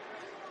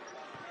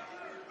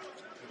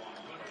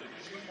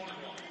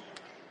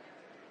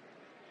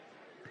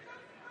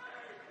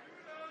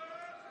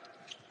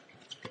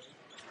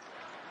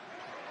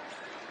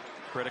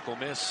 Critical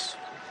miss.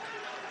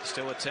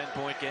 Still a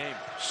 10-point game.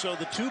 So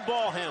the two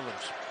ball handlers,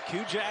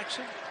 Q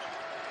Jackson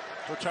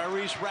or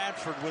Tyrese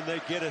Radford, when they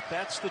get it,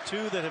 that's the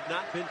two that have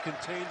not been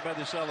contained by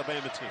this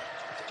Alabama team.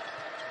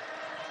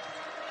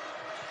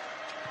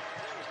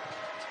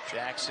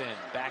 Jackson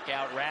back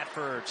out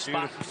Radford.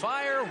 Spot and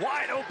fire.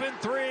 Wide open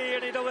three,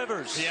 and he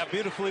delivers. Yeah,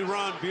 beautifully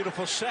run.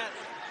 Beautiful set.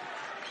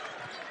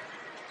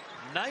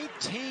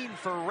 19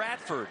 for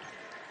Radford.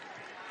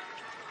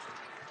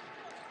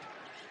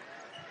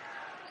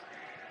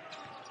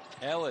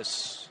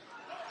 Ellis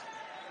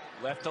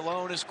left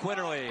alone is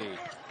Quinterly.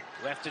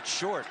 Left it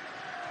short.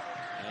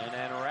 And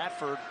then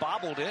Radford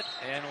bobbled it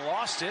and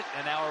lost it.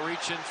 And now a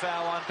reach-in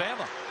foul on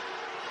Bama.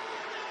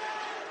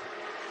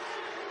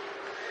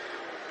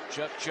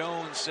 Chuck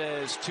Jones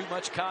says too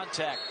much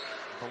contact.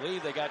 I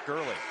believe they got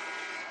Gurley.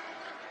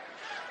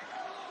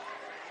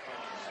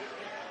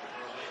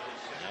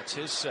 That's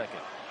his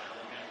second.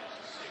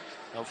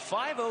 Now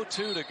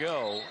 5:02 to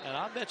go, and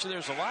I bet you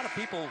there's a lot of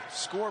people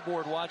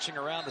scoreboard watching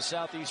around the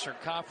Southeastern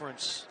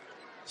Conference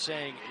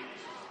saying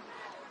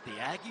the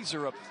Aggies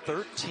are up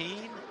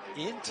 13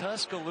 in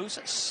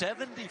Tuscaloosa,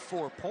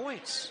 74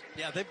 points.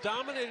 Yeah, they've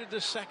dominated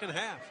this second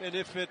half, and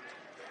if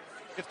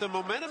the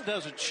momentum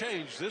doesn't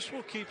change, this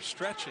will keep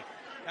stretching.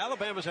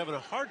 Alabama's having a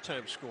hard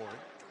time scoring,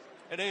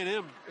 and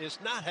A&M is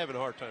not having a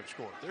hard time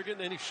scoring. They're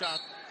getting any shot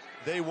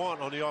they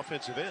want on the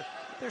offensive end.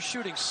 They're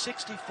shooting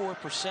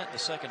 64% in the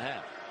second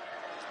half.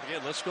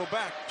 Again, let's go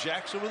back.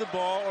 Jackson with the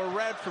ball or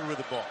Radford with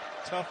the ball.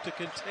 Tough to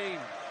contain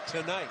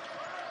tonight.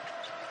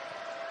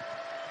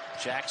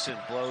 Jackson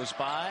blows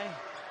by,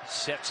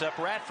 sets up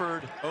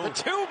Radford. Oh. The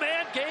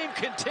two-man game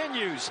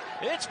continues.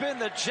 It's been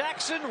the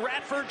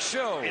Jackson-Radford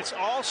show. It's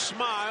all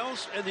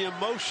smiles, and the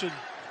emotion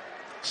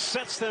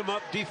sets them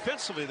up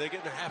defensively. They get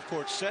into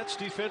half-court sets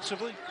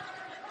defensively.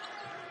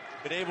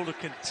 Been able to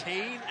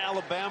contain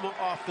Alabama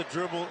off the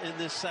dribble in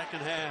this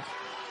second half.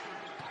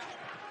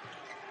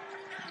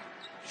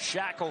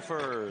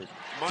 Shackelford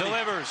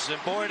delivers,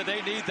 and boy, do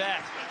they need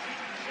that.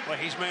 Well,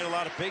 he's made a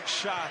lot of big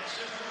shots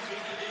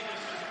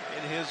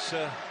in his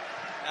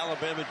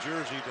Alabama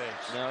jersey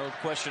days. No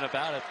question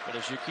about it, but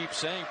as you keep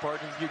saying,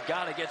 partner, you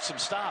got to get some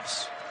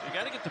stops. You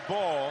got to get the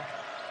ball,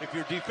 if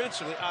you're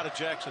defensively, out of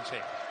Jackson's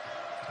hand.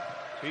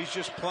 He's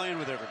just playing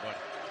with everybody.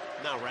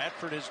 Now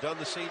Radford has done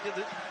the same.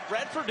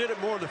 Radford did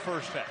it more in the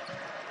first half.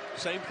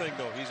 Same thing,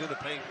 though. He's in the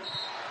paint.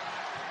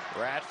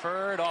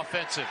 Radford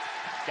offensive.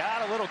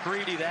 Got a little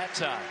greedy that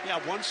time. Yeah,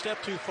 one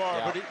step too far,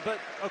 Yeah. but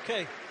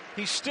okay,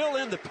 he's still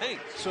in the paint,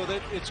 so that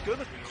it's going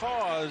to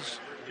cause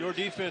your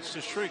defense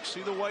to shrink.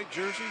 See the white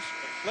jerseys?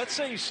 Let's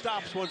say he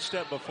stops one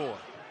step before.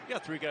 You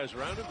got three guys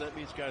around him. That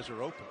means guys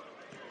are open.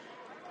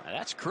 Now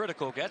that's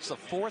critical. That's the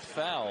fourth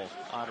foul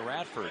on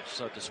Radford.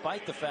 So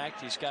despite the fact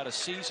he's got a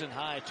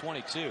season-high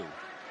 22,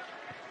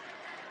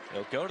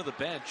 he'll go to the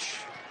bench.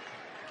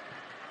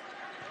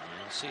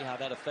 We'll see how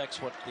that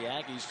affects what the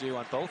Aggies do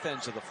on both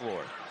ends of the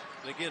floor.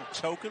 And again,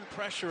 token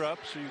pressure up,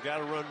 so you got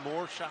to run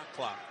more shot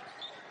clock.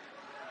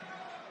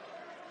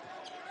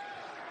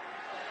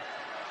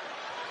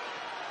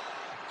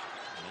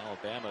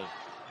 Alabama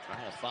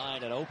trying to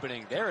find an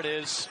opening. There it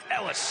is.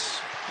 Ellis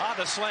on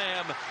the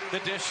slam. The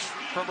dish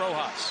from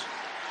Rojas.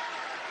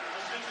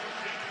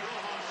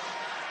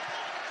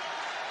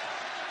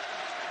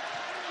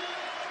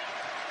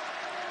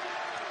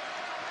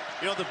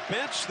 You know, the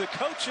bench, the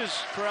coaches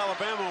for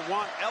Alabama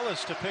want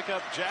Ellis to pick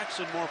up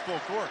Jackson more full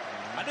court.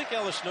 I think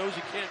Ellis knows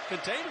he can't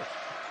contain him.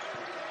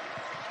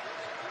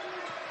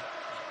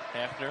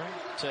 Hefner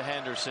to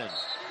Henderson.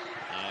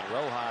 And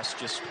Rojas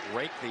just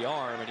raked the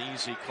arm. An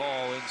easy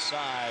call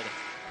inside.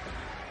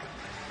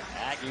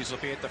 Aggies will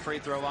be at the free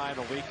throw line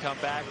when we come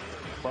back.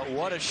 But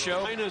what a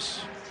show.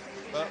 Minus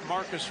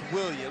Marcus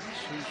Williams,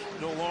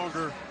 who's no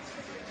longer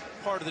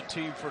part of the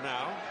team for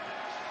now.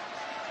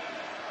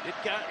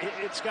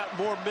 It's got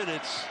more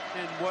minutes,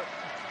 and what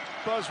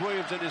Buzz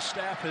Williams and his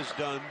staff has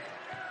done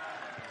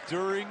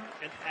during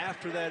and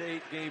after that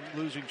 8-game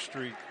losing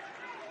streak,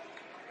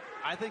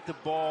 I think the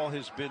ball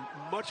has been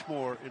much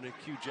more in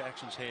Q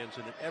Jackson's hands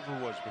than it ever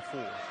was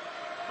before.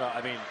 Well,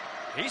 I mean,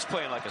 he's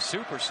playing like a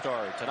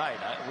superstar tonight.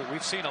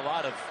 We've seen a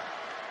lot of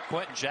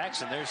Quentin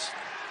Jackson. There's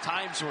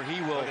times where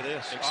he will Look at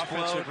this. explode.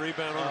 Offensive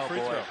rebound on the free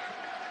throw.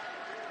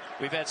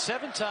 We've had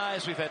 7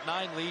 ties. We've had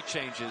 9 lead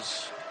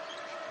changes.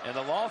 And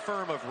the law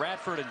firm of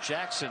Radford and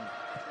Jackson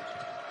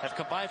have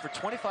combined for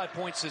 25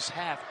 points this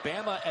half.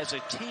 Bama as a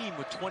team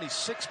with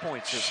 26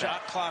 points this half.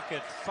 Shot clock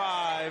at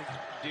 5.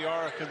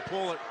 Diarra can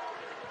pull it.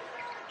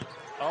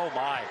 Oh,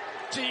 my.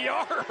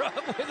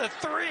 Diarra with a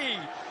 3.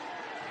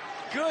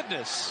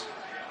 Goodness.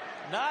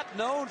 Not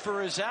known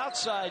for his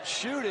outside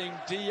shooting.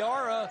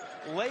 Diarra,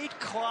 late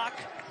clock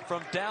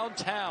from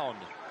downtown.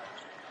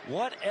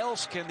 What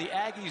else can the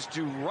Aggies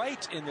do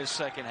right in this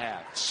second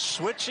half?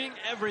 Switching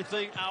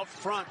everything out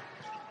front.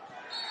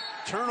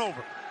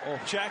 Turnover. Oh,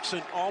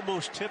 Jackson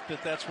almost tipped it.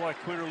 That's why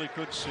Quinterly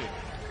couldn't see.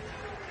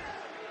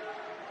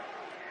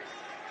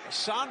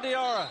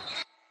 Sandiara.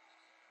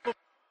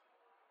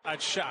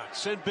 At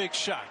shots and big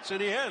shots,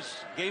 and he has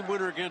game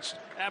winner against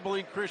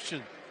Abilene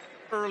Christian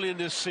early in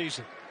this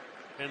season.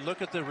 And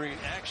look at the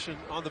reaction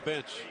on the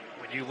bench.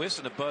 When you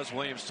listen to Buzz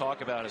Williams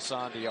talk about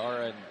Hassan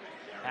Diarra and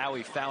how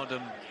he found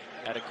him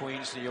out of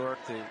Queens, New York,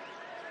 the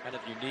kind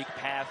of unique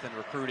path in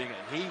recruiting,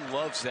 and he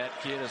loves that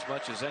kid as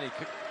much as any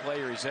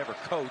player he's ever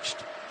coached.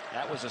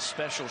 That was a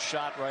special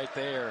shot right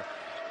there.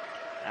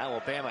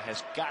 Alabama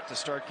has got to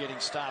start getting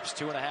stops.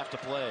 2.5 to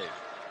play.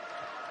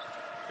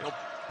 You know,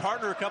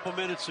 partner, a couple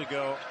minutes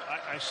ago,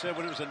 I said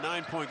when it was a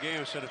 9-point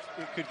game, I said it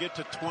could get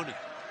to 20,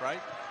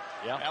 right?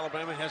 Yeah.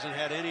 Alabama hasn't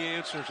had any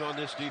answers on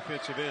this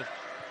defensive end.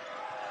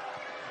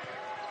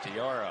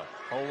 Diarra,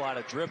 whole lot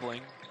of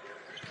dribbling,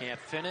 can't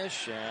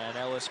finish, and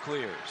Ellis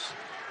clears.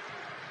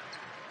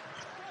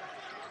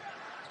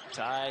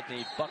 Tide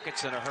need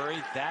buckets in a hurry.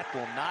 That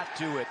will not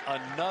do it.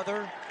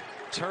 Another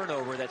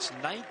turnover. That's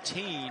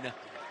 19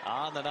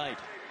 on the night.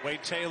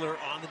 Wade Taylor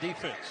on the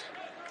defense.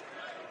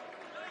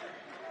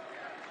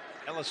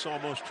 Ellis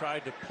almost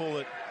tried to pull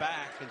it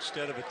back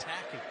instead of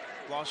attacking.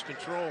 Lost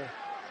control.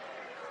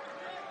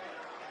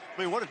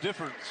 I mean, what a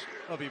difference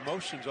of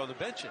emotions on the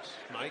benches,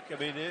 Mike. I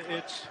mean,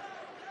 it's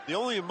the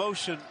only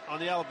emotion on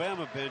the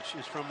Alabama bench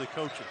is from the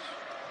coaches.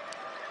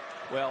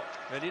 Well,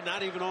 and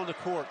not even on the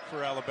court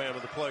for Alabama,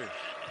 the players.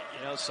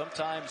 You know,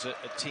 sometimes a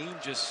team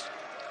just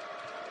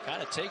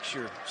kind of takes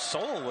your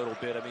soul a little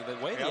bit. I mean,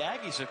 the way the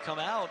Aggies have come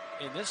out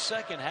in this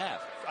second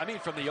half, I mean,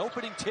 from the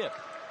opening tip,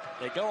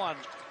 they go on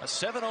a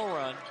 7-0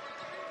 run,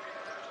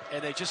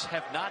 and they just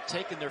have not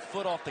taken their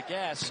foot off the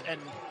gas, and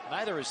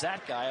neither is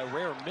that guy. A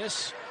rare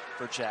miss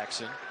for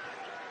Jackson.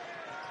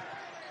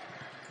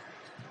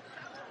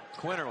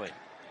 Quinterly.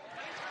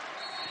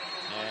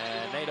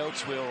 And Nate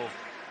Oates will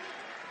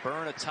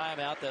burn a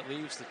timeout that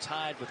leaves the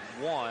Tide with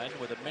 1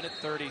 with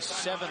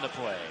 1:37 to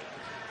play.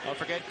 Don't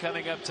forget,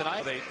 coming up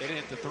tonight, they didn't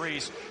hit the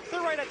threes.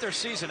 They're right at their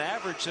season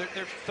average. They're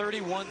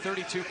 31,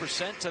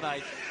 32%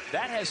 tonight.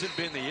 That hasn't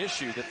been the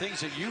issue. The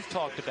things that you've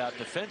talked about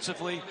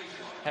defensively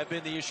have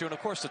been the issue, and of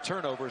course the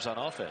turnovers on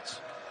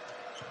offense.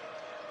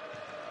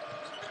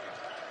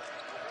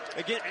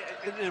 Again,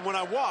 and when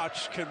I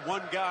watch, can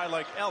one guy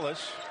like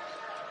Ellis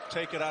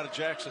take it out of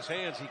Jackson's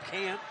hands? He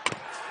can't.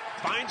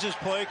 Finds his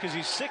play because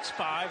he's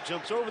 6'5",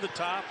 jumps over the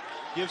top,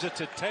 gives it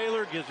to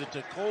Taylor, gives it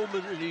to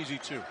Coleman, an easy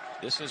 2.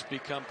 This has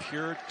become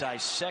pure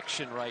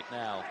dissection right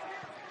now.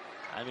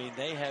 I mean,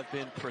 they have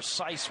been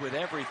precise with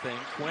everything.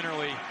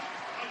 Quinterly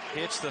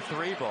hits the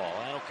 3 ball.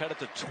 That'll cut it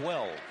to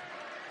 12.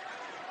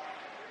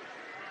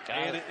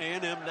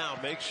 A&M now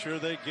makes sure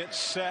they get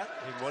set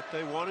in what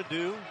they want to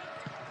do.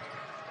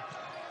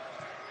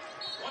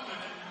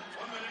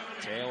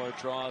 Taylor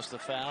draws the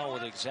foul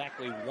with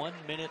exactly 1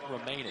 minute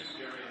remaining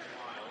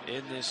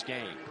in this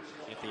game.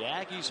 If the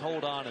Aggies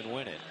hold on and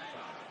win it,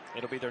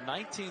 it'll be their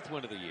 19th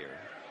win of the year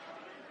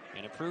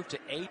and improve to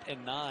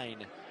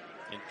 8-9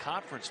 in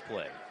conference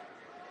play.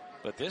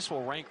 But this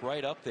will rank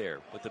right up there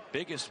with the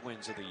biggest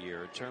wins of the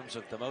year in terms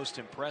of the most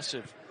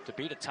impressive, to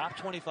beat a top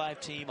 25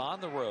 team on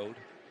the road,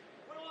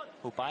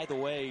 who, by the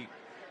way,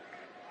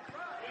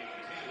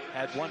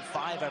 had won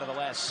 5 out of the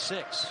last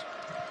 6.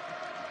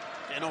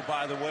 And, oh,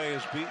 by the way,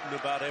 has beaten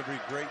about every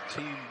great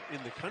team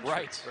in the country.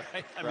 Right.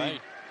 I mean,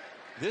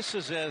 this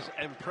is as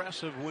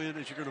impressive win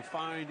as you're going to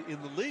find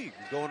in the league,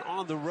 going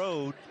on the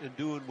road and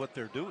doing what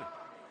they're doing.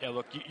 Yeah,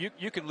 look,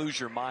 you can lose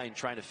your mind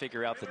trying to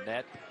figure out the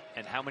net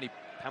and how many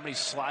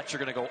slots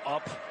you're going to go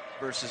up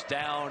versus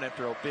down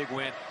after a big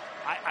win.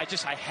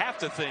 I have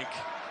to think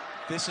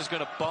this is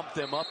going to bump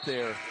them up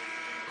there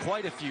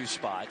quite a few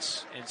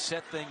spots and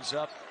set things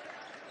up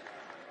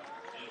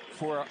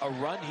for a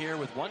run here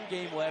with 1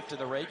 game left in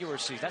the regular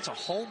season. That's a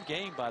home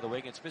game, by the way,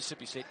 against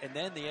Mississippi State, and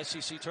then the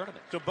SEC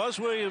tournament. So Buzz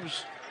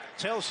Williams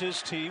tells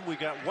his team, we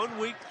got 1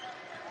 week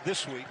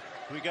this week.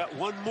 We got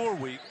 1 more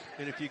week.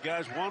 And if you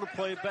guys want to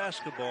play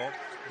basketball,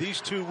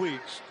 these 2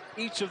 weeks,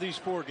 each of these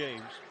 4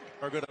 games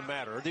are going to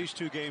matter. Or these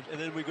 2 games, and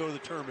then we go to the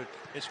tournament,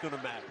 it's going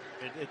to matter.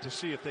 And to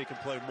see if they can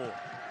play more.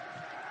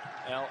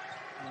 Well,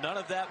 none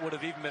of that would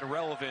have even been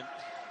relevant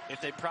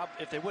if they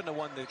wouldn't have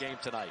won the game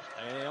tonight.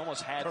 I mean, they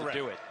almost had to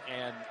do it.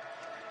 And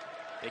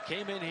they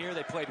came in here,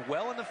 they played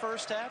well in the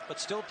first half, but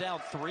still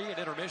down 3 at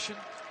intermission.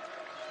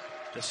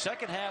 The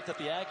second half that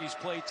the Aggies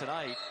played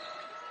tonight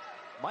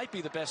might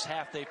be the best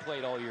half they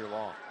played all year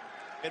long.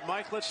 And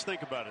Mike, let's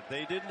think about it.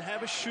 They didn't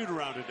have a shoot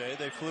around today.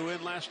 They flew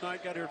in last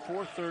night, got here at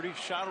 4:30,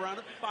 shot around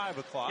at 5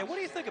 o'clock. Yeah, what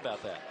do you think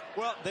about that?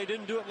 Well, they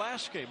didn't do it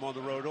last game on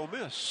the road, Ole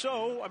Miss.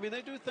 So, I mean,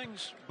 they do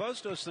things, Buzz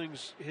does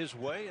things his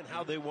way and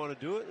how they want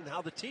to do it and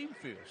how the team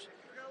feels.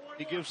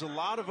 He gives a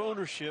lot of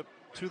ownership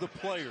to the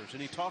players,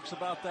 and he talks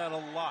about that a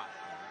lot.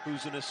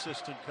 Who's an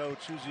assistant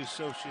coach, who's the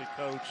associate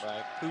coach,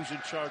 who's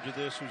in charge of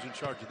this, who's in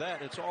charge of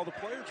that. It's all the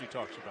players he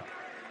talks about.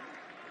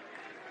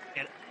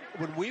 And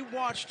when we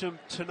watched them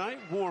tonight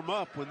warm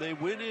up, when they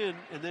went in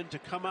and then to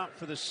come out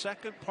for the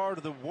second part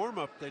of the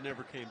warm-up, they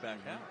never came back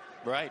out.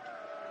 Right.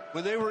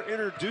 When they were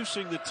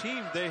introducing the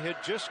team, they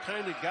had just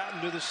kind of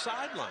gotten to the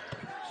sideline.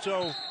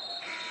 So,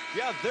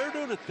 yeah, they're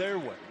doing it their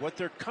way, what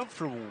they're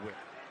comfortable with.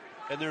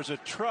 And there's a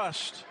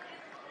trust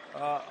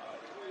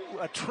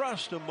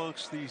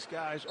amongst these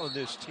guys on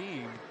this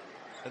team.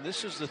 And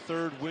this is the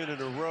 3rd win in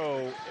a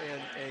row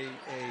and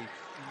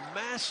a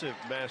massive,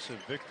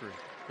 massive victory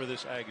for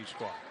this Aggie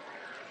squad.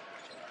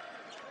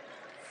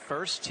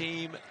 First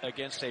team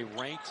against a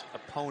ranked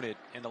opponent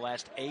in the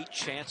last 8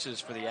 chances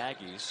for the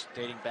Aggies,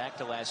 dating back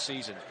to last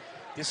season.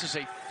 This is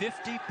a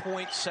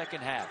 50-point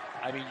second half.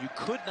 I mean, you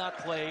could not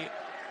play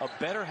a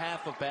better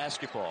half of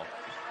basketball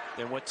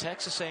than what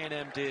Texas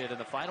A&M did in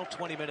the final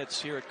 20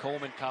 minutes here at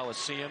Coleman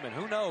Coliseum. And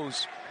who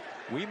knows,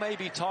 we may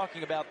be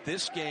talking about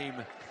this game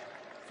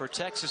for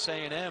Texas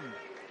A&M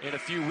in a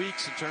few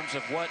weeks in terms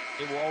of what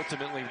it will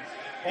ultimately mean.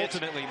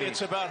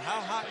 It's about how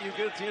hot you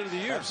get at the end of the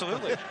year.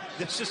 Absolutely.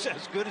 This is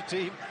as good a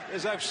team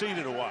as I've seen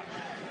in a while.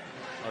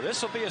 Well,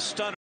 this will be a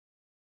stunner.